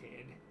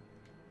blockade.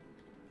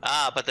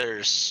 But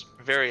there's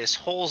various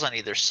holes on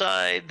either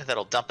side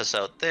that'll dump us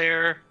out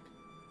there.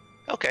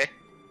 Okay.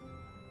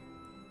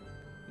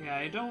 Yeah,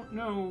 I don't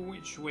know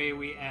which way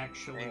we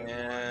actually want, but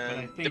I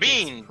And think the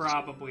beans. it's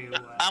probably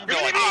left. I'm going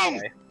Really? that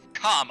way.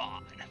 Come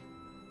on. Yeah,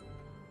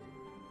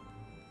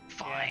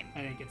 Fine. I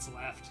think it's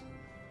left.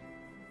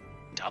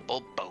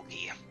 Double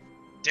bogey.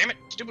 Damn it!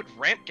 Stupid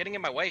ramp getting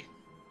in my way.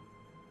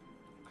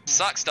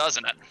 Sucks,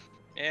 doesn't it?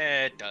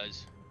 Yeah, it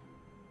does.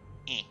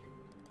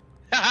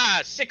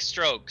 Haha! 6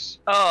 strokes.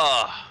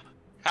 Oh.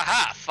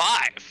 Haha,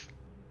 5.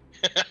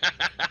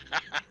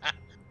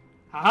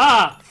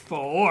 Haha!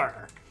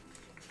 4.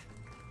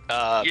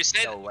 You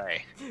said- No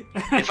way.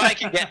 If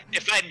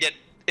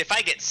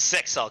I get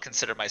 6, I'll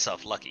consider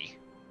myself lucky.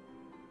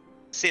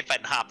 See if I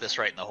can hop this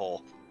right in the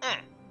hole.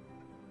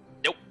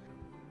 Nope.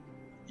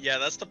 Yeah,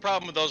 that's the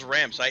problem with those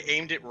ramps. I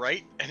aimed it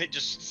right, and it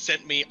just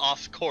sent me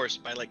off course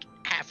by like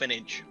half an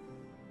inch.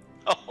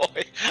 Oh,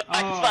 I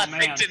Oh, thought I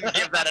man. didn't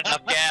give that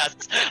enough gas.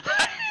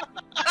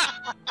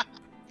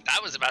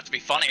 That was about to be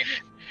funny.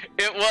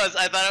 It was.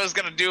 I thought I was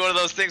gonna do one of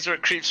those things where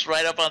it creeps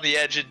right up on the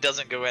edge and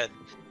doesn't go in.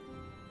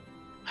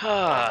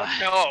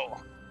 No.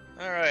 All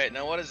right,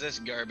 now what is this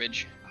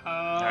garbage?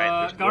 right,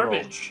 there's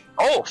Garbage.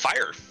 Oh,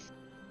 fire!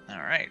 All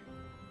right.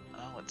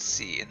 Let's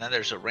see. And then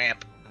there's a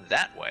ramp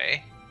that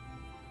way.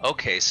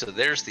 Okay, so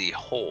there's the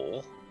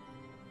hole.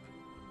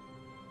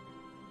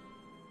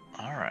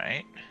 All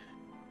right.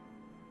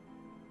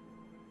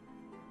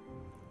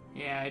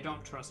 Yeah, I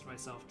don't trust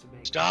myself to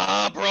make.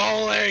 Stop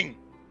rolling!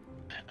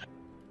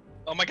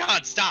 Oh my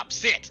God! Stop!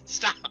 Sit!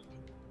 Stop!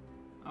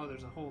 Oh,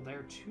 there's a hole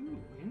there too.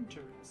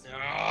 Interesting.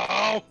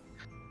 No!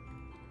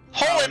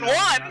 Hole Oh, in no, one!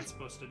 I'm not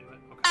supposed to do it.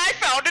 Okay. I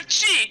found a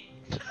cheat!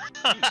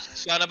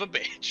 Son of a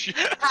bitch!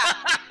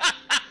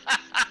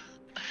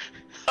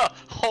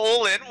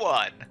 Hole in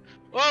one.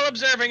 Well,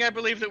 observing, I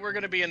believe that we're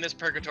going to be in this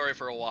purgatory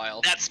for a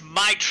while. That's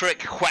my trick,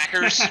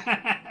 quackers.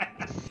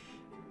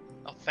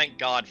 Oh, thank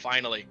God!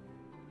 Finally.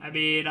 I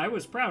mean, I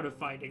was proud of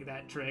finding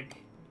that trick.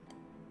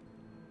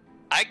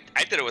 I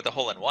did it with a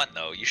hole in one,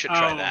 though. You should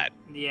try that.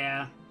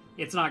 Yeah.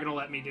 It's not gonna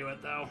let me do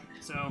it, though.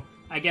 So,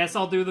 I guess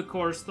I'll do the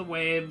course the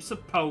way I'm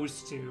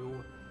supposed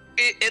to.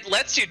 It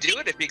lets you do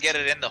it if you get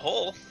it in the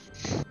hole.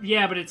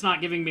 Yeah, but it's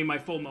not giving me my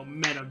full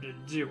momentum to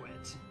do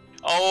it.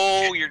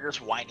 Oh, you're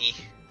just whiny.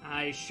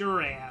 I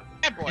sure am.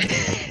 Yeah, boy.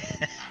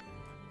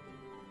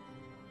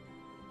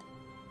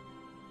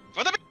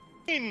 For the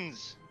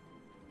beans!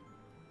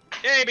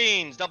 Yay,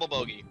 beans! Double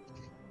bogey.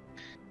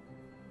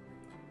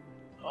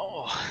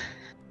 Oh.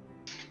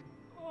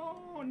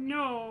 Oh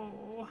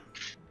no.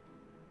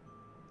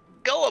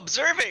 Go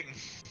observing.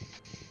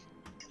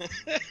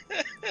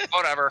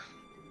 Whatever.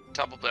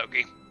 Double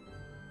bogey.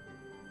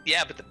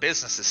 Yeah, but the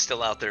business is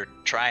still out there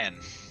trying,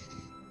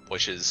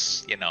 which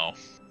is, you know,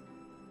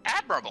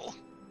 Admirable.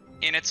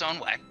 In its own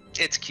way.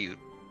 it's cute.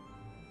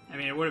 I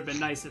mean, it would have been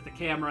nice if the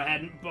camera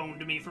hadn't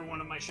boned me for one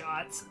of my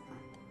shots.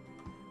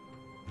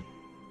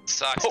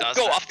 Sucks, Oh,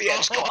 doesn't go it? off the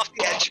edge, go off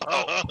the edge.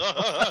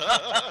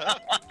 Oh.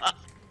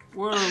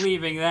 We're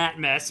leaving that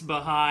mess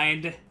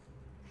behind.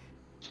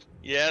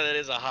 Yeah, that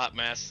is a hot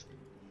mess.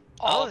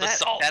 All the that,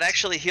 salt. that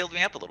actually healed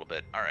me up a little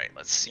bit. All right,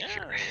 let's see Yeah,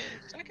 here. wait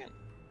a second.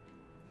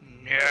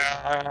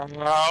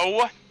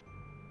 No.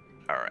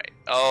 All right.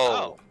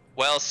 Oh, Oh.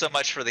 well, so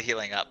much for the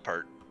healing up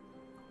part.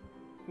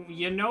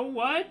 You know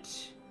what?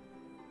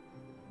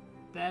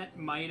 That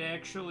might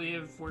actually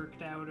have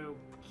worked out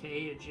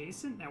okay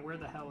adjacent. Now, where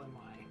the hell am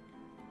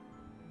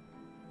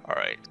I? All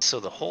right, so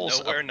the hole's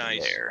Nowhere up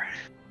nice. there.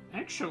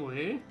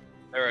 Actually,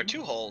 There are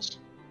 2 holes.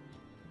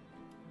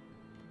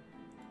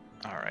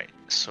 All right,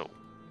 so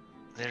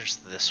there's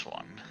this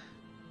one.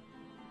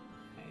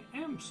 I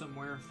am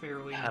somewhere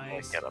fairly How do I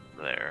nice. get up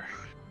there?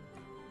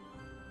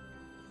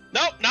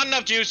 Nope, not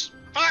enough juice.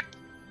 Fuck.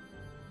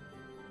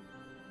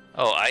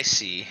 Oh, I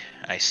see.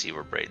 I see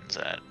where Braden's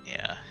at.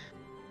 Yeah.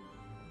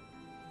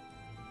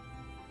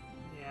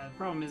 Yeah, the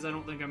problem is I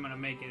don't think I'm gonna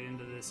make it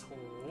into this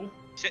hole.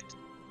 Shit.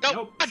 Nope.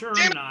 Nope, God sure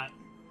damn I'm it. not.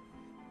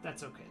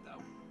 That's okay,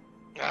 though.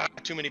 Ah,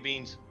 too many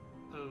beans.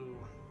 Oh.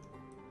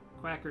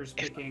 Quacker's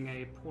picking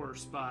a poor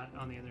spot,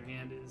 on the other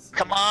hand, is...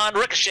 Come on,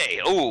 ricochet!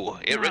 Oh,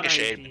 it Not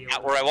ricocheted. ideal.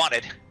 Not where I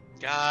wanted.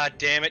 God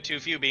damn it, too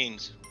few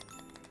beans.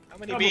 How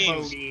many Double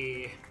beans?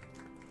 bogey.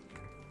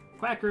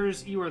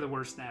 Quackers, you are the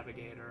worst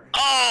navigator.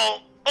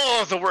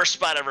 Oh, the worst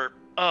spot ever.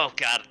 Oh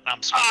God,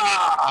 I'm screwed.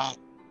 Oh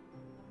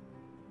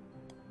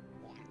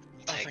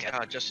Take my it.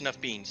 god, just enough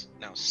beans.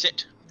 Now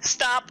sit.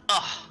 Stop!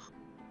 Oh,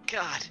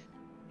 God,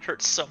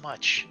 hurts so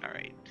much. All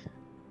right.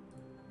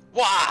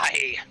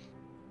 Why?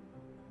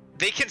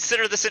 They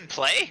consider this in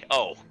play?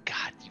 Oh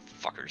God, you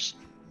fuckers.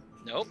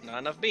 Nope, not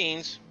enough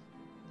beans.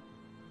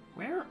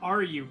 Where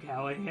are you,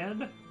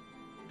 Callahan?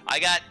 I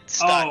got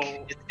stuck.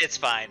 Oh. It's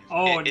fine.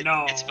 Oh,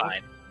 no. It's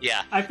fine.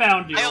 Yeah. I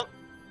found you.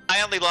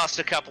 I only lost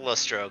a couple of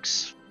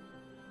strokes.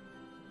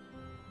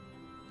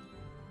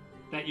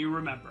 That you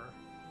remember.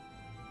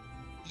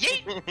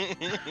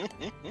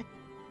 Yeet!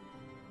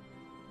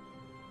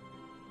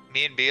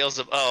 Me and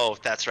Beelzebub. Oh,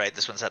 that's right.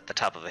 This one's at the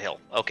top of a hill.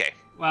 Okay.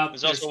 Well,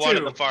 There's there's also one two.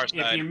 on the far If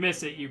side. you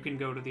miss it, you can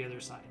go to the other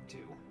side, too.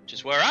 Which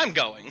is where I'm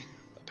going,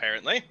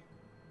 apparently.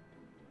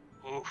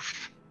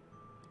 Oof.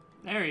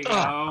 There you Oh,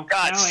 go.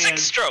 God, Callahan,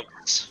 6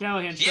 strokes.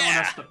 Callahan's showing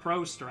Yeah. us the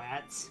pro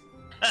strats.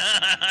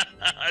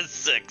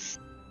 6.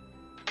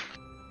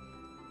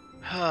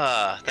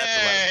 That's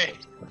Yay!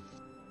 11.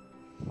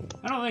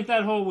 I don't think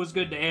that hole was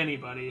good to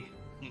anybody.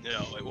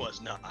 No, it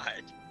was not.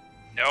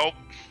 Nope.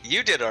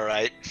 You did all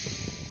right.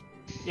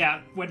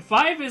 Yeah, when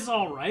 5 is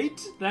alright,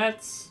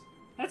 that's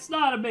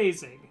not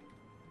amazing.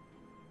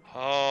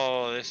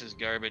 Oh, this is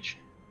garbage.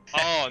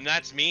 Oh, and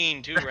that's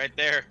mean too, right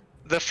there.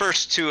 The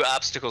first 2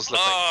 obstacles look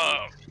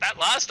Oh, like. that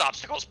last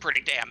obstacle's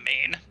pretty damn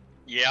mean.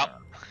 Yep.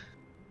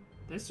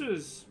 This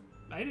was...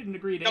 I didn't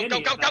agree to Go, any go,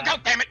 go, of go, that. go,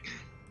 damn it!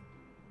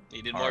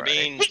 Needed more Alright.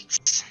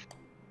 beans.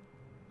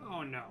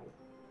 Oh, no.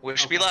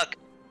 Wish me Okay. luck.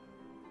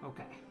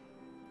 Okay.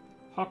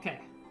 Okay.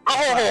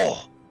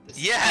 Oh, This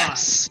is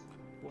yes, fine.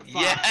 We're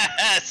fine.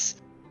 yes.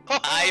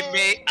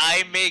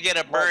 I may get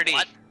a birdie.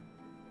 what?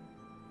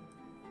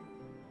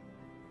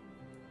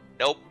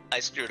 Nope, I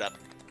screwed up.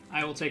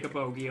 I will take a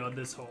bogey on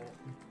this hole.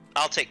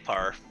 I'll take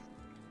par.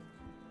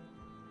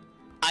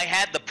 I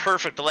had the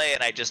perfect lay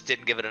and I just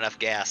didn't give it enough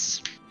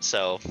gas.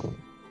 So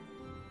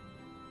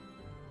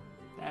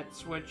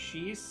That's what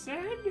she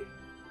said?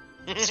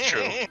 it's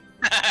true.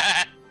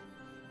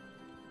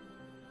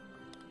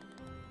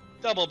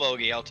 Double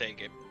bogey, I'll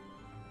take it.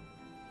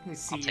 I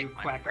see I'll you, take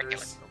my regular.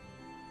 quackers.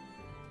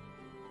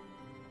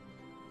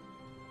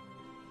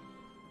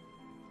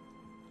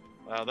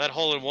 Wow, that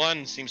hole in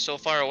one seems so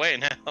far away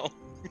now.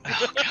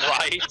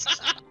 Right?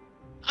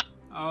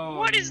 Oh,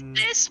 What is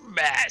this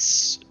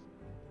mess?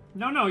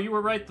 No, you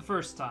were right the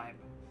first time.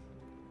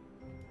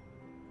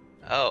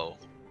 Oh,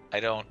 I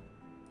don't.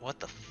 What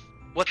the?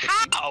 What the?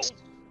 How?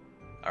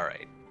 All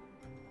right.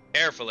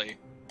 Carefully.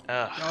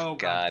 Oh, Oh,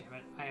 God.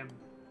 damn it.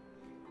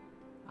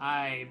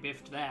 I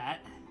biffed that.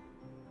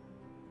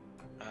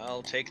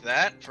 I'll take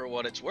that for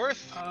what it's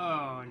worth.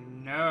 Oh,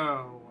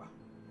 no.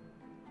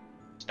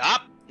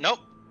 Stop! Nope.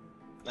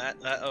 That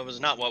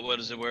was not what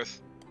was it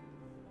worth.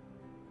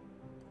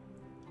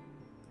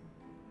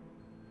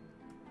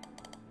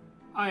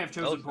 I have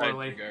chosen Those sides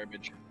poorly. are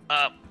garbage.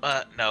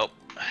 Nope.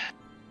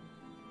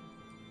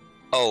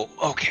 Oh,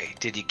 okay.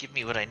 Did you give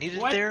me what I needed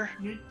What? there?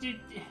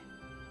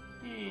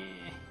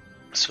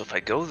 So if I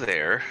go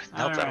there,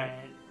 nope, that'll- Alright.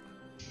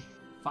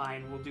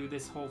 Fine, we'll do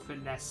this whole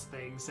finesse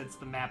thing since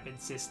the map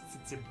insists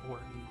it's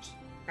important.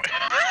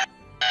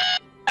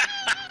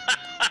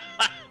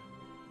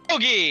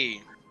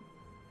 Bogey!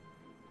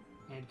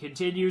 And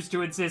continues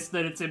to insist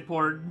that it's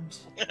important.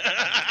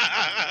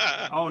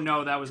 Oh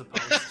no, that was a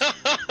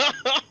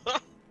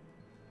post.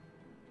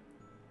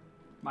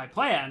 My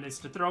plan is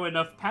to throw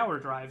enough power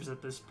drives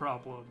at this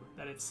problem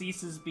that it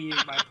ceases being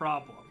my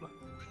problem.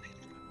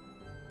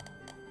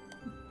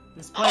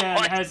 This plan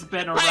Oh, has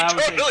been I arousing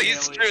totally failure.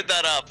 screwed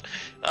that up.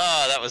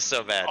 Oh, that was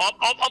so bad. Up.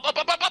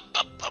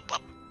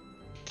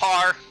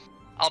 Par.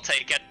 I'll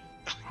take it.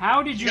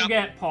 How did you Yep.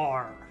 get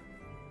par?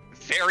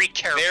 Very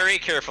careful. Very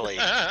carefully.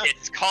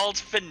 It's called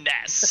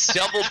finesse.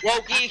 Double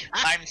bogey.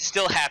 I'm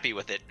still happy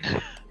with it.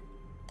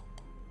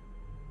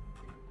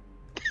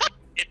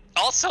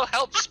 also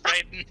helps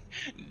Brayden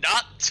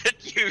not to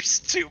use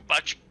too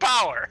much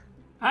power.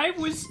 I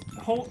was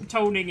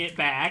toning it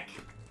back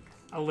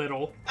a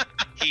little.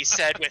 He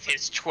said with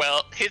his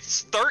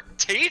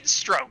 13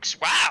 strokes.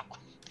 Wow.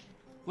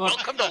 Look,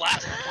 Welcome to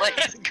last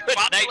place. Good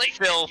night,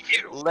 Phil.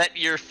 Let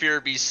your fear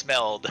be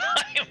smelled.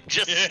 I'm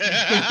just.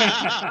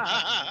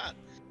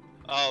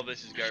 Oh,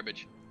 this is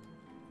garbage.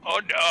 Oh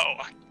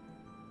no.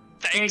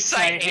 Thanks,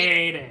 I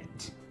hate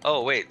it.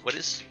 Oh wait, what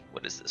is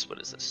this? What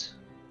is this?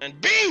 And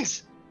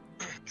beans!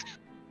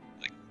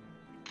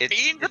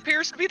 Beans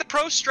appears to be the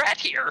pro strat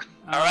here.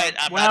 All right,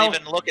 I'm well, not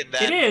even looking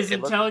that. It is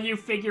until you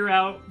figure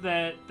out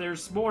that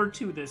there's more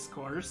to this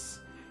course.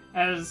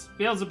 As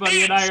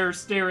Beelzebuddy and I are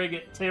staring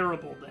at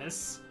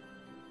terribleness.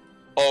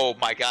 Oh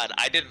my god,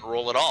 I didn't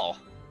roll at all.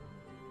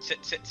 Sit.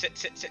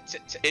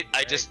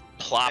 I just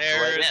plopped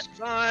right There's in.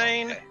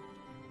 fine. Okay.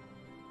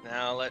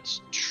 Now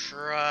let's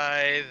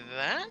try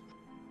that.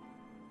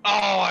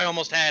 Oh, I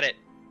almost had it.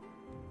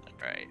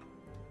 All right.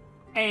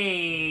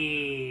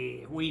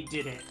 Hey, we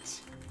did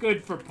it.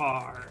 Good for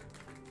par.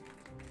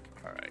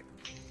 All right.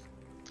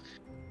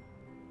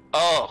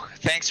 Oh,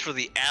 thanks for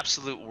the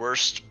absolute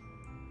worst.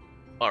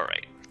 All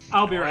right.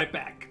 I'll be right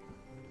back.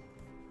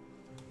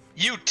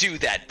 You do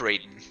that,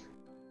 Brayden.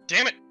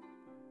 Damn it.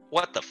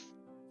 What the?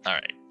 All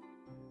right.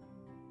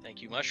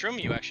 Thank you, Mushroom.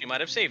 You actually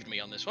might have saved me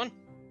on this one.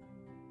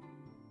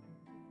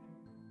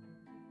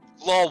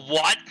 Lol,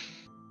 what?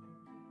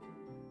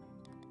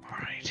 All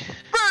right.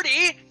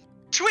 Birdie!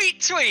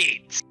 Tweet!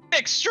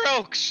 6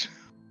 strokes!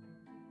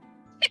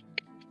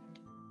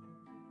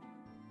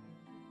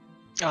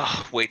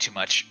 Oh, way too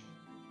much.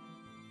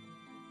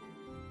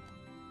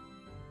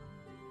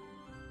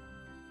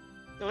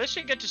 At least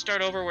you get to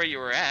start over where you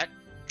were at.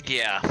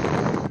 Yeah.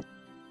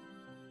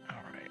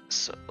 All right.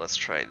 So let's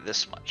try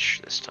this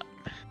much this time.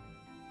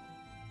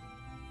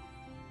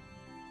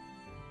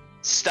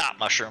 Stop,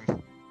 Mushroom.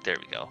 There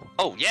we go.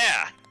 Oh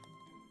yeah.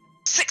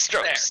 6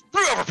 strokes.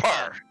 3 over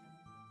par.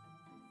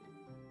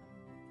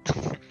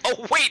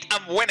 Oh wait,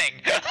 I'm winning.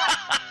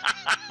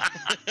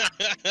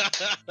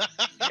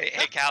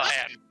 Hey,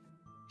 Callahan.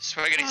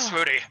 Swiggity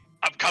swooty.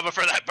 I'm coming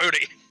for that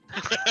booty.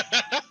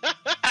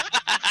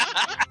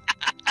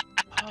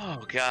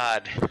 Oh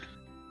god.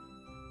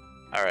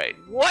 All right.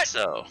 What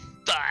So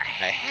the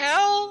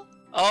hell?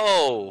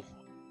 Oh,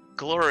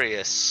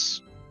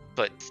 glorious,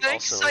 but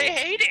Thanks, also I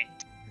hate it.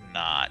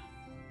 not.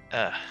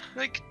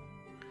 Like,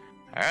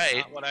 All right.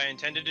 Not what I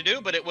intended to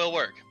do, but it will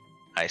work.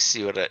 I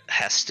see what it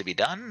has to be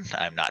done.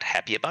 I'm not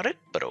happy about it,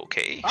 but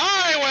okay.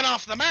 I went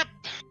off the map!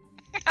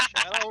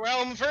 Hello,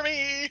 realm for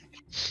me!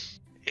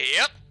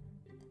 yep.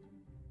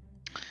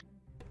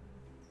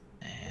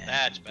 And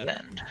That's better.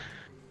 Then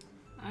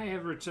I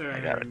have I got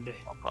it returned.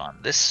 up on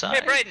this Hey,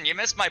 side. Brayden, you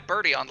missed my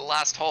birdie on the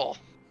last hole.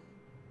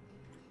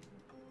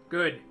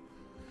 Good.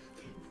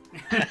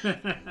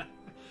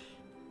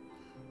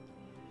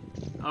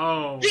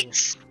 Oh.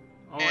 Yikes.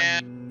 Oh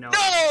And- no.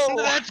 No!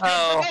 That's good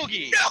Oh. for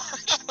bogey!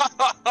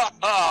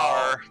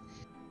 Par.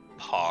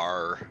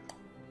 Par.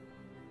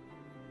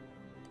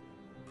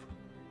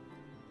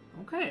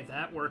 Okay,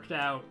 that worked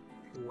out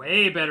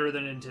way better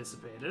than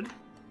anticipated.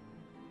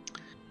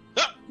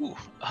 Ooh,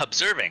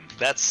 observing.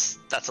 That's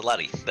a lot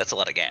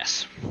of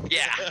gas.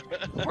 Yeah,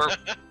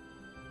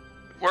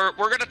 we're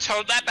gonna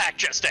tone that back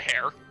just a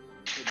hair.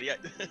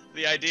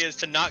 The idea is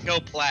to not go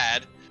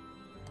plaid.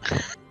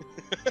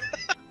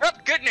 Oh,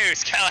 good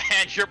news,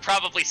 Callahan. You're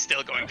probably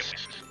still going to win.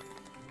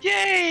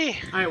 Yay!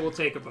 I will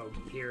take a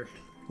bogey here.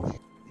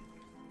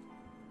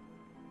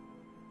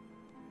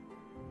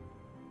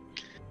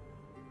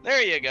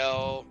 There you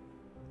go.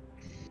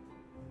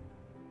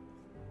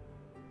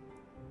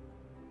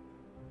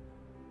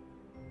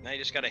 Now you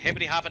just gotta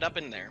hippity hop it up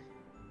in there.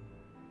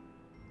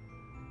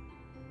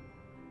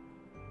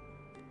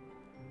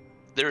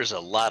 There's a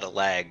lot of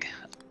lag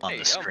on There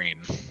the you go.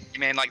 screen. You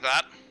mean like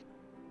that?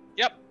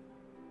 Yep.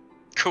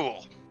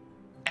 Cool.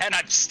 And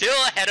I'm still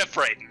ahead of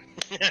Brayden.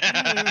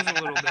 There's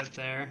a little bit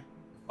there.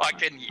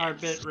 Fucking yes. Our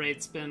bit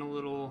rate's been a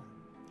little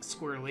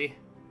squirrely.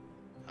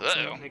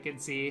 Uh-oh. I can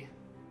see.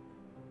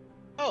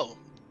 Oh,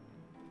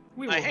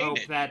 We I will hate hope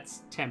it.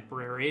 that's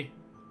temporary.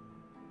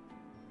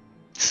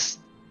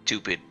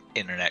 Stupid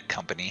internet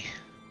company.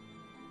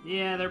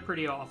 Yeah, they're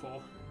pretty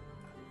awful.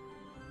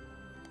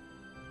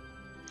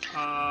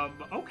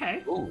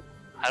 Okay. Ooh,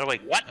 how do I?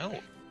 What?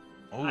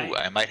 Oh,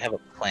 I might have a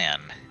plan.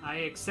 I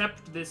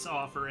accept this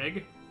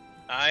offering.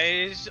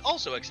 I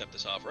also accept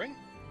this offering.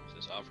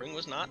 This offering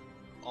was not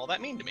all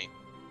that mean to me.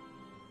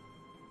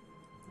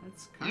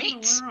 That's kind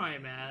Neat. of where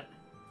I'm at.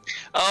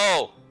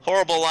 Oh,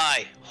 horrible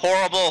lie!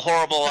 Horrible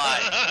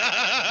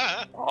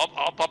lie! Up.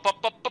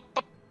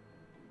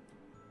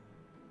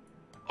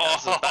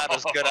 That's about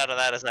as good out of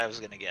that as I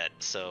was gonna get.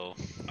 So.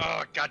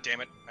 Oh, god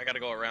damn it. I gotta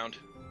go around.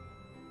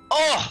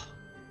 Oh,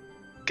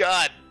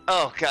 God!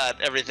 Oh God!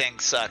 Everything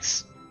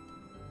sucks.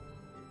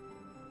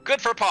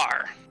 Good for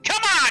par.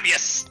 Come on, you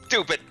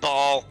stupid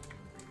ball!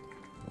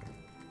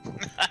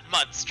 I'm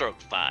on stroke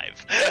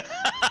 5.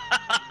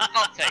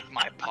 I'll take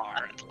my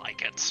par and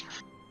like it.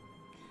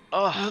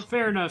 Oh,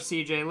 Fair enough,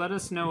 CJ. Let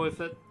us know if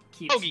it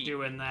keeps Bogey.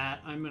 doing that.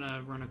 I'm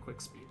gonna run a quick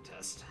speed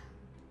test.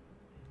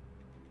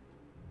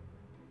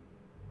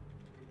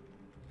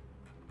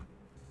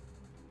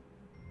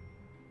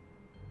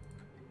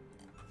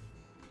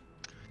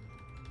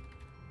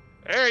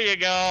 There you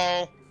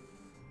go.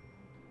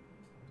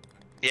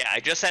 yeah, I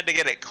just had to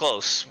get it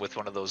close with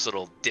one of those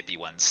little dippy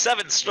ones.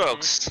 7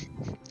 strokes,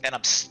 and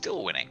I'm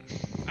still winning.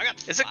 I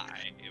got Is it 5.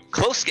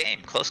 Close game,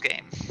 close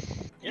game.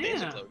 It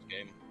is a Yeah. close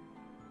game.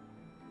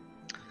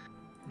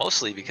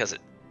 Mostly because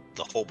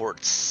the whole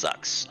board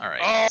sucks. All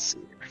right. Oh. Let's see.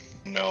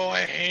 No,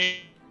 I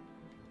hate.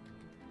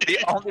 The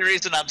only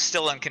reason I'm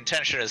still in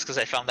contention is because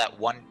I found that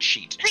one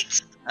cheat.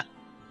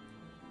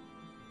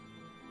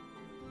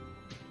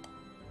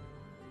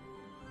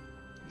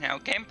 Now,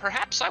 game,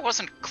 perhaps I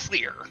wasn't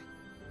clear.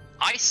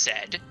 I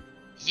said,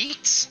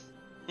 yeets.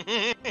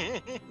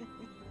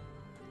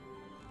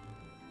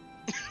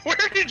 Where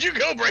did you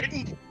go,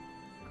 Brayden?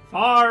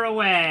 Far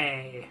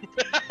away.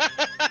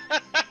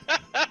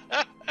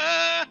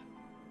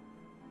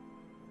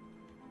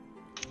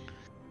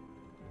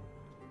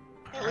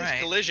 At least Alright.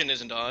 collision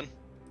isn't on.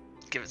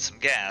 Give it some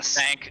gas.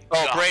 Thank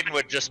Oh, God. Braden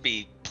would just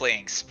be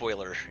playing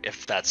spoiler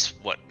if that's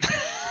what.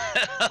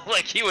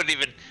 Like he wouldn't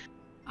even.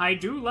 I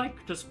do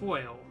like to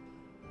spoil.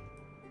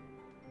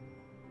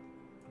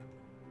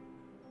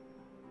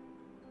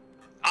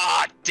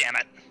 Ah, damn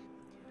it.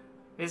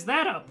 Is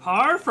that a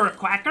par for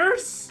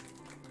Quackers?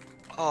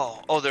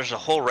 Oh, there's a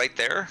hole right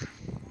there.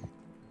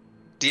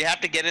 Do you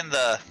have to get in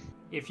the?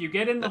 If you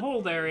get in the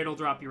hole there, it'll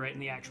drop you right in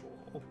the actual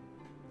hole.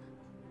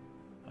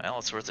 Well,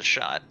 it's worth a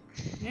shot.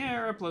 Yeah,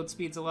 our upload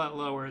speed's a lot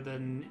lower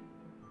than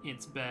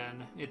it's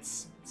been.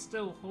 It's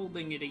still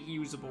holding at a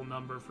usable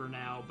number for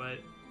now, but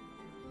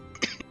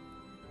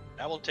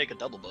I will take a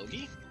double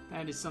bogey.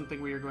 that is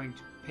something we are going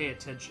to pay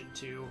attention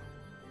to.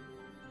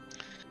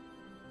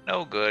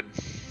 No good.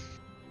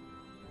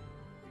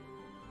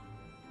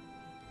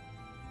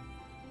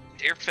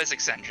 Dear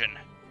physics engine,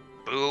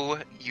 boo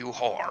you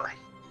whore.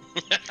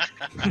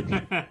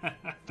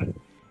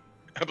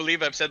 I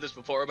believe I've said this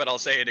before, but I'll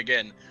say it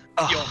again.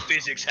 Oh. Your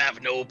physics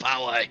have no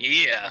power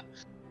here.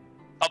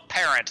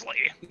 Apparently.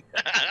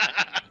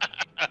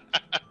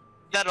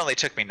 That only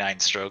took me 9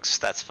 strokes.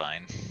 That's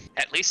fine.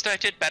 At least I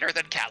did better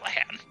than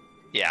Callahan.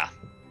 Yeah.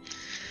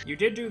 You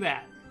did do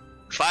that.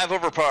 5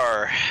 over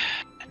par.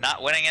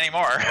 Not winning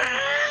anymore.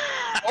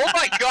 Oh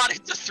my god,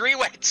 it's a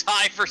 3-way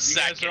tie for You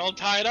guys second. are all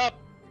tied up.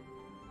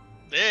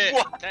 Eh,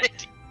 What?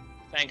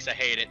 Thanks, I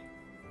hate it.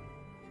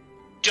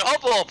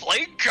 Double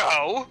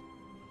Plinko!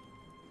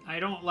 I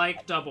don't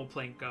like double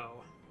Plinko.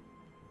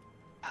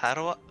 How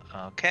do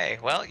I? Okay.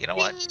 Well, you know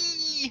what?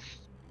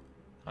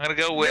 I'm gonna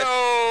go with.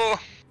 No!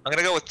 I'm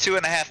gonna go with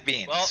 2.5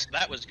 beans. Well,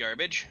 that was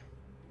garbage.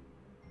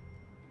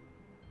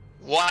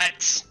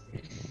 What?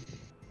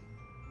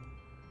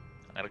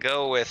 I'm gonna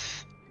go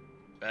with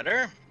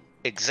Better?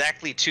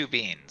 exactly 2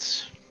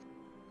 beans.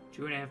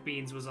 2.5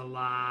 beans was a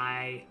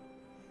lie.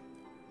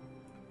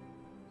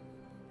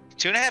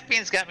 2.5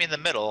 beans got me in the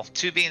middle.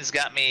 2 beans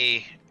got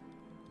me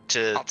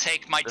to. I'll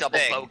take my The double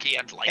thing. bogey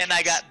and like And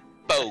I got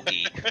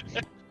bogey.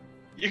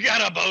 You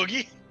got a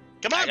bogey?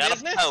 Come I on, got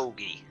business. a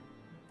bogey.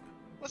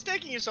 What's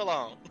taking you so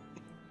long?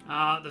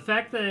 The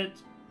fact that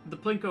the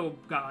Plinko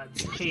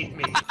gods hate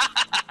me.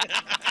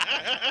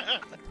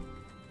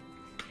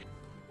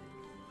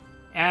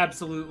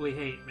 Absolutely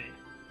hate me.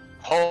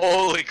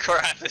 Holy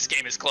crap, this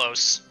game is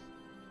close.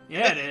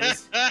 Yeah, it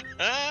is.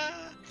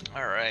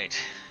 All right.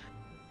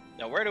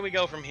 Now, where do we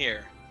go from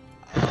here?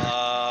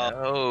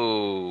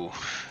 Oh.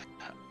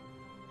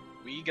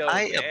 We go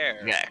I there.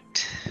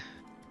 object.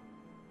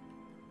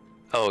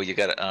 Oh, you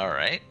got it. All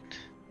right.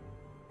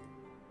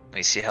 Let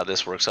me see how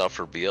this works out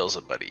for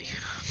Beelzebub, buddy.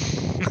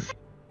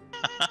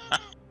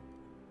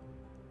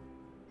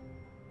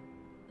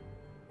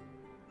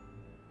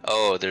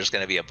 Oh, there's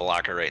going to be a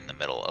blocker right in the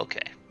middle.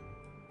 Okay.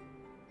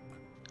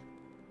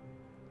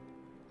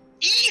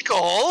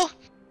 Eagle?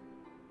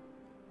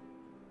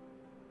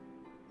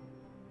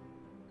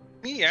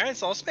 Yeah,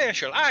 it's all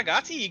special. I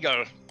got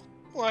eagle.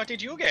 What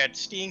did you get,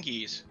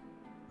 Stinkies?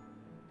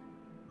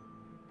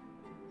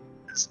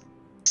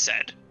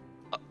 Said,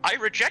 I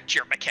reject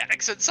your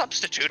mechanics and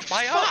substitute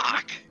my own.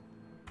 Fuck!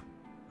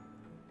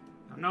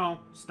 Oh, no,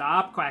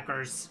 stop,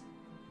 Quackers.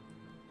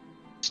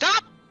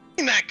 Stop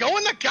that! Go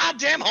in the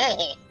goddamn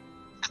hole!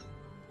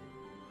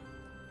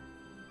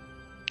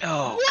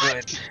 Oh, What?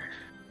 good.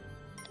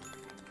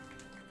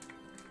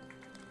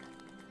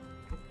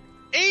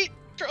 8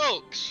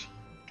 strokes!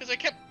 Because I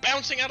kept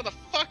bouncing out of the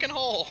fucking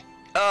hole.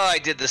 Oh, I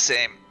did the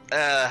same.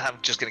 I'm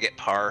just going to get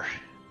par.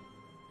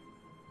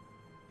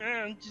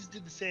 I just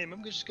did the same.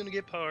 I'm just gonna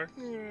get par.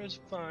 It's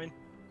fine.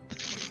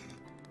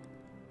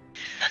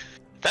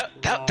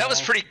 That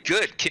was pretty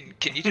good.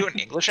 Can you do an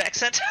English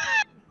accent?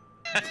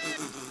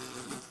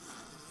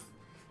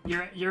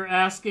 You're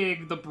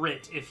asking the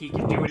Brit if he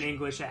can do an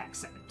English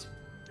accent.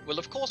 Well,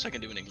 of course I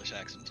can do an English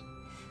accent.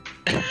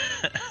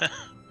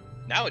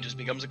 Now it just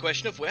becomes a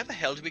question of where the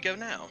hell do we go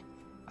now?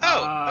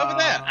 Oh, over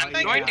there. I'm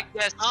Thank going you. to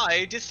guess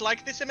I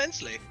dislike this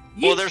immensely.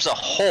 Well, there's a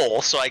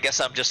hole, so I guess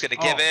I'm just gonna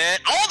give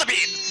it all the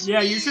beans.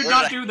 Yeah, you should Where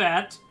not did do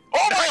that.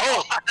 Oh my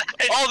god!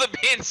 All the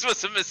beans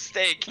was a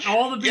mistake.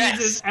 All the beans Yes.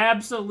 is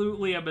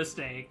absolutely a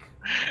mistake.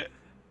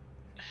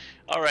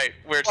 All right,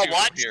 where Oh, to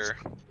what? from here?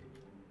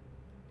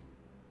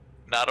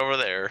 Not over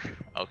there.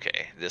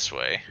 Okay, this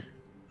way.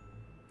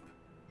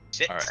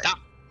 Sit, All right. stop.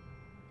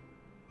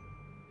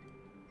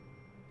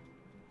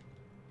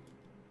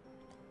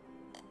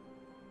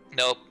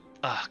 Nope.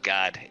 Oh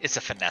god, it's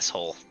a finesse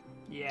hole.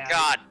 Yeah.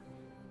 God,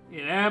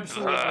 It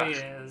absolutely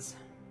is.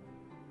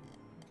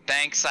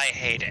 thanks. I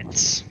hate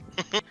it.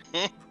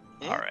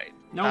 All right.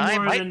 No I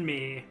more might- than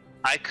me.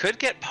 I could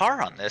get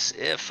par on this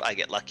if I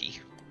get lucky.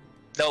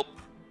 Nope.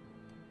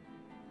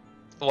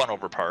 1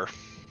 over par.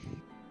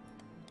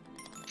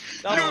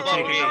 I will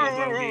take a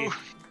double bogey.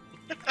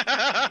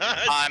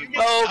 I'm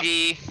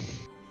bogey.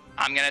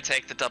 I'm gonna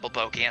take the double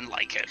bogey and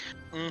like it.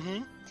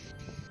 Mm-hmm.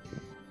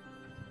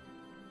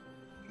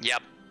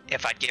 Yep.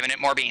 If I'd given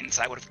it more beans,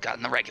 I would have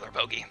gotten the regular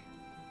bogey.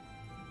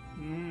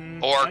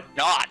 Mm, Or that-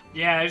 not.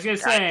 yeah, I was gonna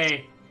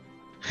say.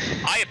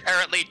 I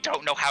apparently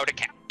don't know how to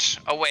count.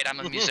 Oh wait, I'm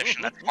a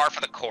musician. That's par for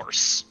the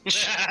course.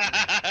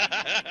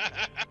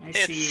 I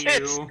see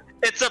It's- you.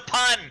 It's a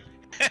pun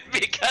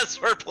because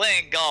we're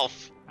playing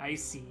golf. I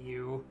see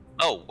you.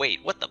 Oh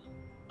wait, what the?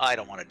 I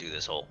don't want to do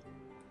this hole.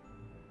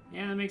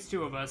 Yeah, that makes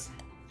 2 of us.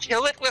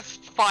 Kill it with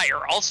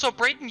fire. Also,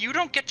 Brayden, you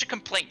don't get to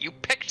complain. You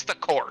picked the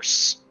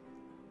course.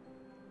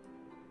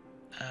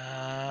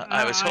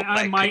 I was hoping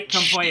I might could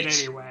complain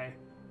cheat. anyway,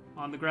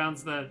 on the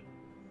grounds that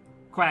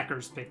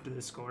Quackers picked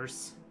this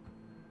course.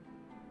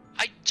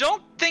 I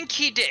don't think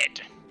he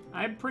did.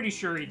 I'm pretty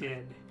sure he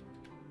did.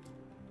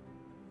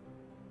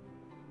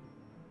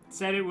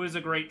 Said it was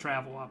a great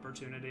travel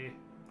opportunity.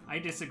 I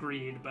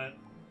disagreed, but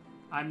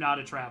I'm not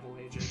a travel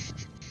agent.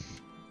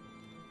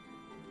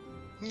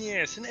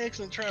 Yes, an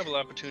excellent travel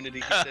opportunity.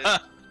 He said.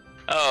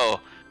 Oh,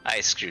 I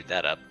screwed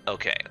that up.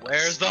 Okay.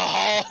 Where's the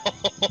hole?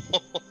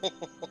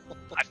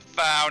 I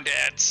found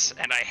it,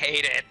 and I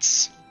hate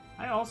it.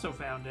 I also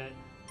found it.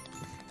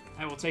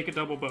 I will take a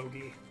double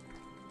bogey.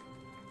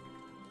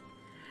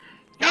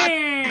 God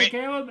Hey, damn it.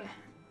 Caleb!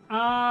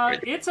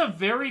 It's a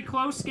very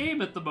close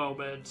game at the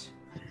moment.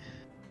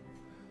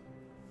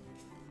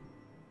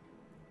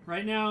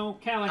 Right now,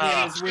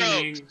 Callahan is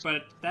winning,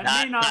 but that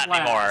may not not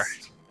anymore.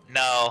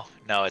 last.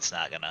 No, it's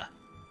not gonna.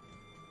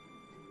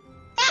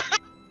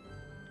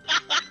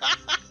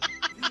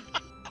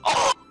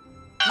 Oh!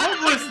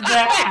 What was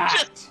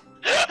that?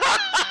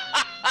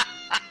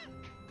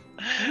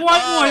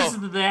 What Oh.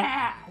 was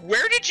that?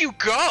 Where did you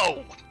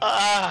go?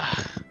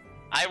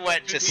 I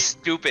went to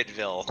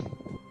Stupidville.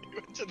 You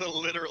went to the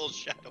literal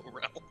shadow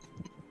realm.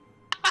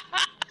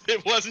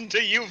 It wasn't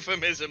a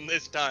euphemism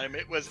this time.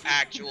 It was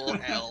actual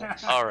hell.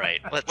 All right,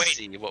 let's Wait.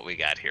 see what we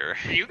got here.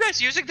 Are you guys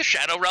using the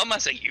Shadow Realm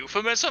as a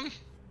euphemism?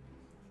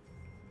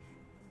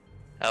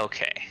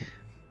 Okay.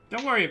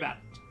 Don't worry about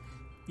it.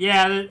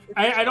 Yeah,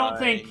 I don't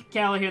Fine. think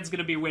Callahan's going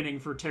to be winning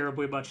for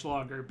terribly much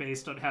longer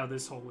based on how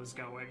this hole is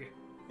going.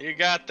 You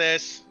got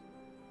this.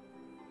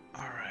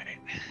 All right.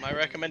 My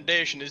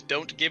recommendation is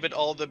don't give it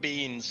all the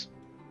beans.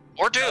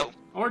 Or do? Nope.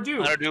 Or do.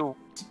 I'm gonna do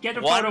Get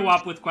a one- photo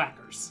op with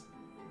Quackers.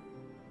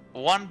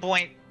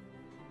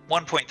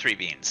 1.3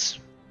 beans.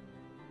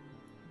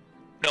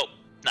 Nope,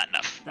 not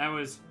enough. That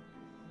was...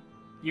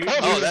 You,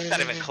 Oh, you- that's not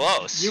even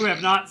close. You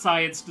have not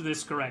scienced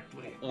this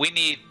correctly. We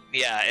need,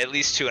 yeah, at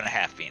least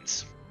 2.5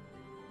 beans.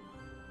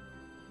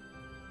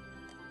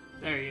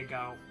 There you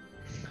go.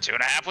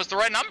 2.5 was the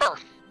right number.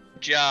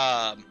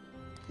 Job.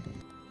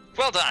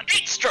 Well done.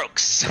 8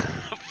 strokes.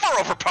 4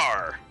 over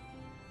par.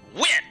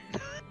 Win.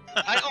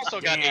 I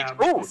also got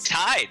Damn. 8. Ooh,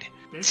 tied.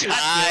 This is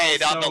Tied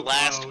still on so the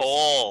last close.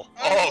 hole.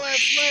 Oh, Oh, last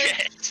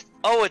shit.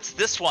 Oh, it's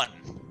this one.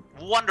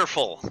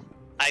 Wonderful.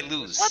 I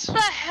lose. What the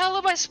hell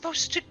am I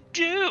supposed to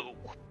do?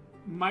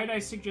 Might I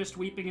suggest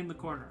weeping in the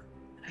corner?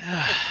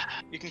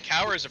 You can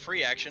cower as a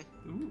free action.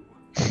 Ooh.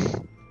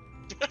 All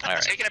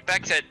right. Taking it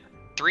back to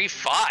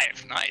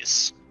 3-5.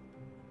 Nice.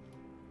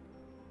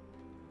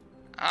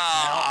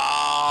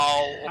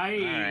 Oh. I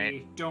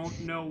Alright. don't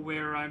know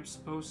where I'm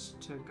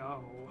supposed to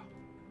go.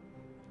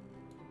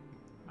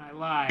 I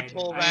lied.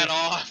 Pull that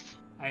off.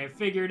 I have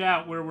figured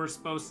out where we're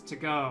supposed to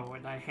go,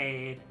 and I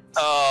hate it.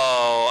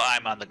 Oh,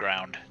 I'm on the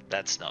ground.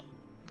 That's not.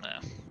 No.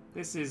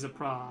 This is a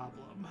problem.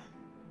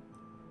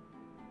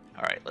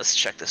 All right, let's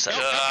check this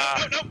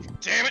out. No.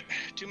 Damn it.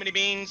 Too many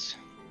beans.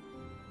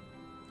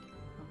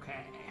 Okay.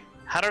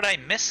 How did I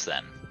miss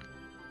then?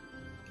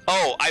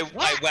 Oh, I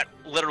What? went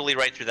literally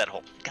right through that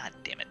hole. God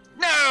damn it.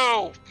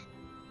 No!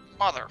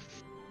 Mother.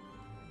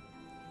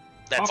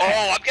 That's Okay.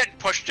 Oh, I'm getting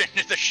pushed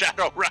into the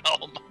Shadow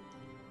Realm.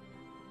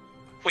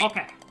 Wait.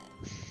 Okay.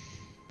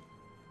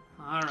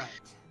 Alright.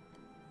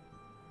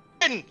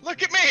 And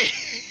look at me.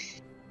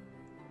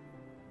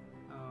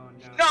 Oh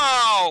no.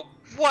 No!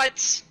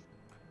 What?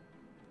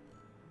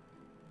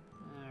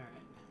 Alright.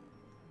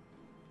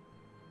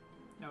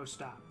 No,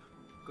 stop.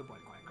 Good boy,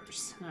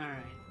 Quackers. Alright.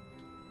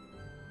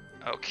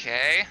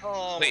 Okay. Oh,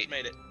 almost Wait.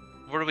 made it.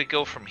 Where do we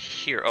go from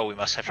here? Oh, we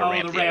must have to Oh,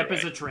 ramp the the other ramp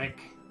is way. a trick.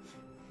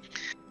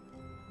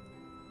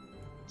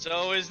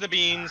 So is the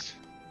beans.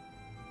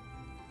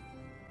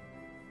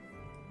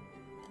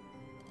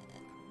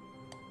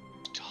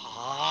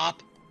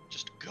 Stop.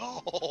 Just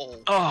go.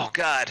 Oh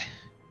God.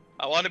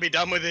 I want to be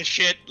done with this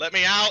shit. Let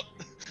me out.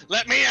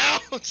 Let me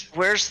out.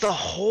 Where's the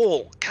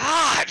hole?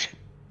 God.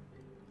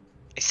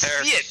 I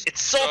see it.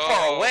 It's so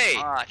far away.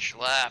 Much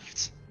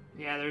left.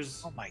 Yeah,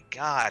 there's Oh my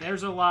God.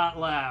 there's a lot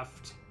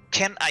left.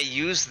 Can I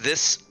use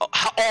this? Oh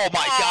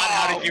my God!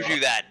 How did you do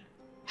that?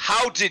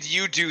 How did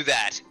you do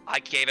that? I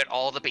gave it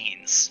all the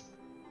beans.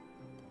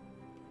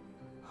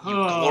 You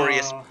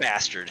glorious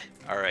bastard.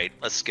 All right,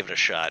 let's give it a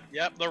shot.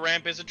 Yep, the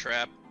ramp is a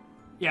trap.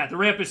 Yeah, the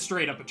ramp is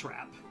straight up a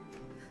trap.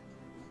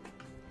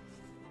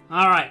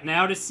 Alright,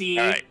 now to see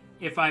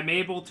if I'm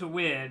able to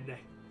win.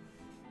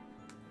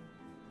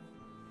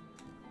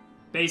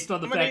 Based on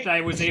the fact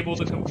I was able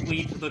to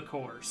complete the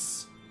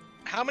course.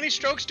 How many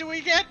strokes do we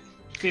get?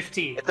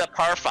 15. It's a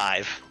par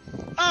 5.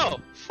 Oh,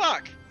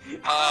 fuck.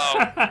 Oh,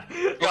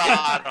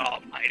 God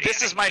almighty.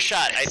 This is my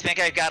shot. I think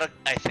I got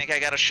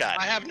a shot.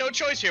 I have no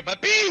choice here,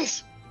 but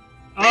beans!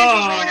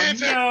 Oh,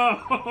 answer.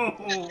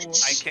 no!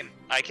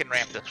 I can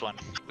ramp this one.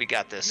 We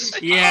got this.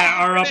 Yeah,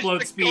 our Finish upload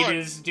the speed course.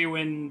 is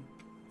doing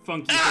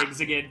funky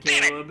things again,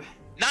 Caleb.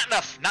 Not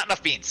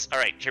enough beans. All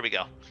right, here we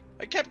go.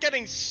 I kept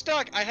getting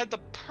stuck. I had the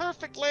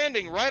perfect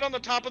landing right on the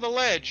top of the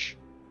ledge.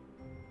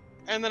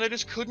 And then I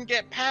just couldn't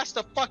get past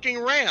the fucking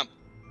ramp.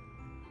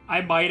 I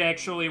might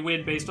actually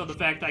win based on the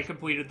fact I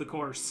completed the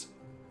course.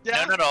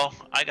 Yeah. No.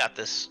 I got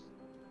this.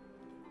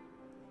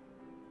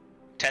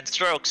 10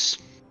 strokes.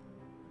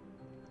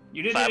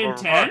 You did 5 it in over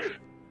 10? par.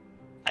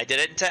 I did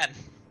it in 10.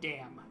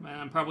 Damn,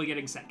 I'm probably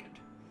getting second.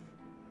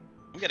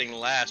 I'm getting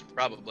last,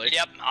 probably.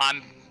 Yep,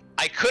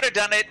 I could have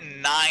done it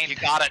in 9. you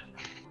got it.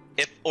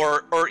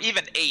 Or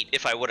even 8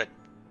 if I would have.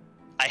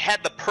 I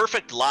had the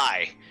perfect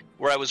lie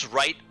where I was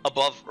right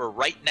above or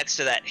right next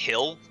to that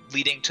hill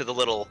leading to the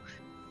little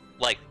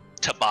like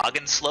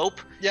toboggan slope.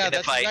 Yeah, and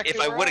that's exactly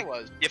where I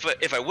was.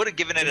 If I would have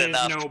given it It is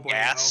enough no bueno.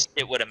 gas,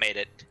 it would have made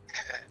it.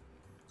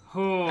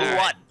 Oh, Who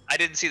won? I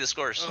didn't see the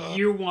scores.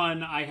 you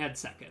won, I had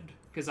second.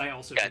 Because I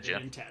also did Gotcha.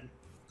 it in 10.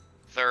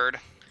 Third.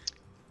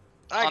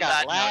 I On got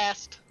that note-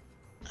 last.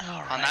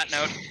 All On that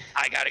note,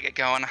 I gotta get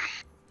going.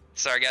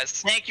 Sorry, guys.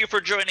 Thank you for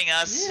joining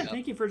us. Yeah,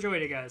 thank you for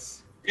joining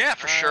us. Yeah,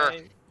 for sure.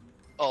 I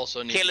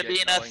also need to get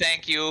Calebina, going.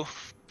 thank you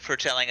for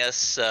telling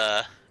us.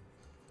 The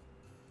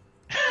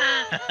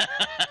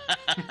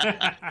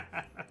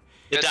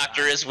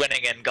doctor is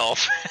winning in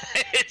golf.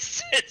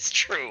 it's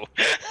true.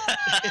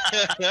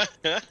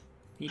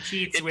 He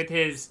cheats with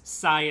his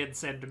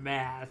science and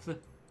math.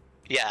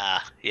 Yeah,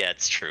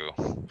 it's true.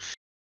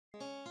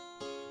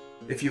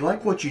 If you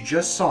like what you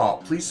just saw,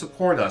 please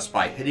support us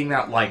by hitting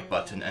that like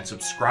button and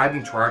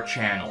subscribing to our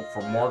channel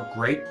for more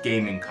great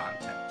gaming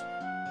content.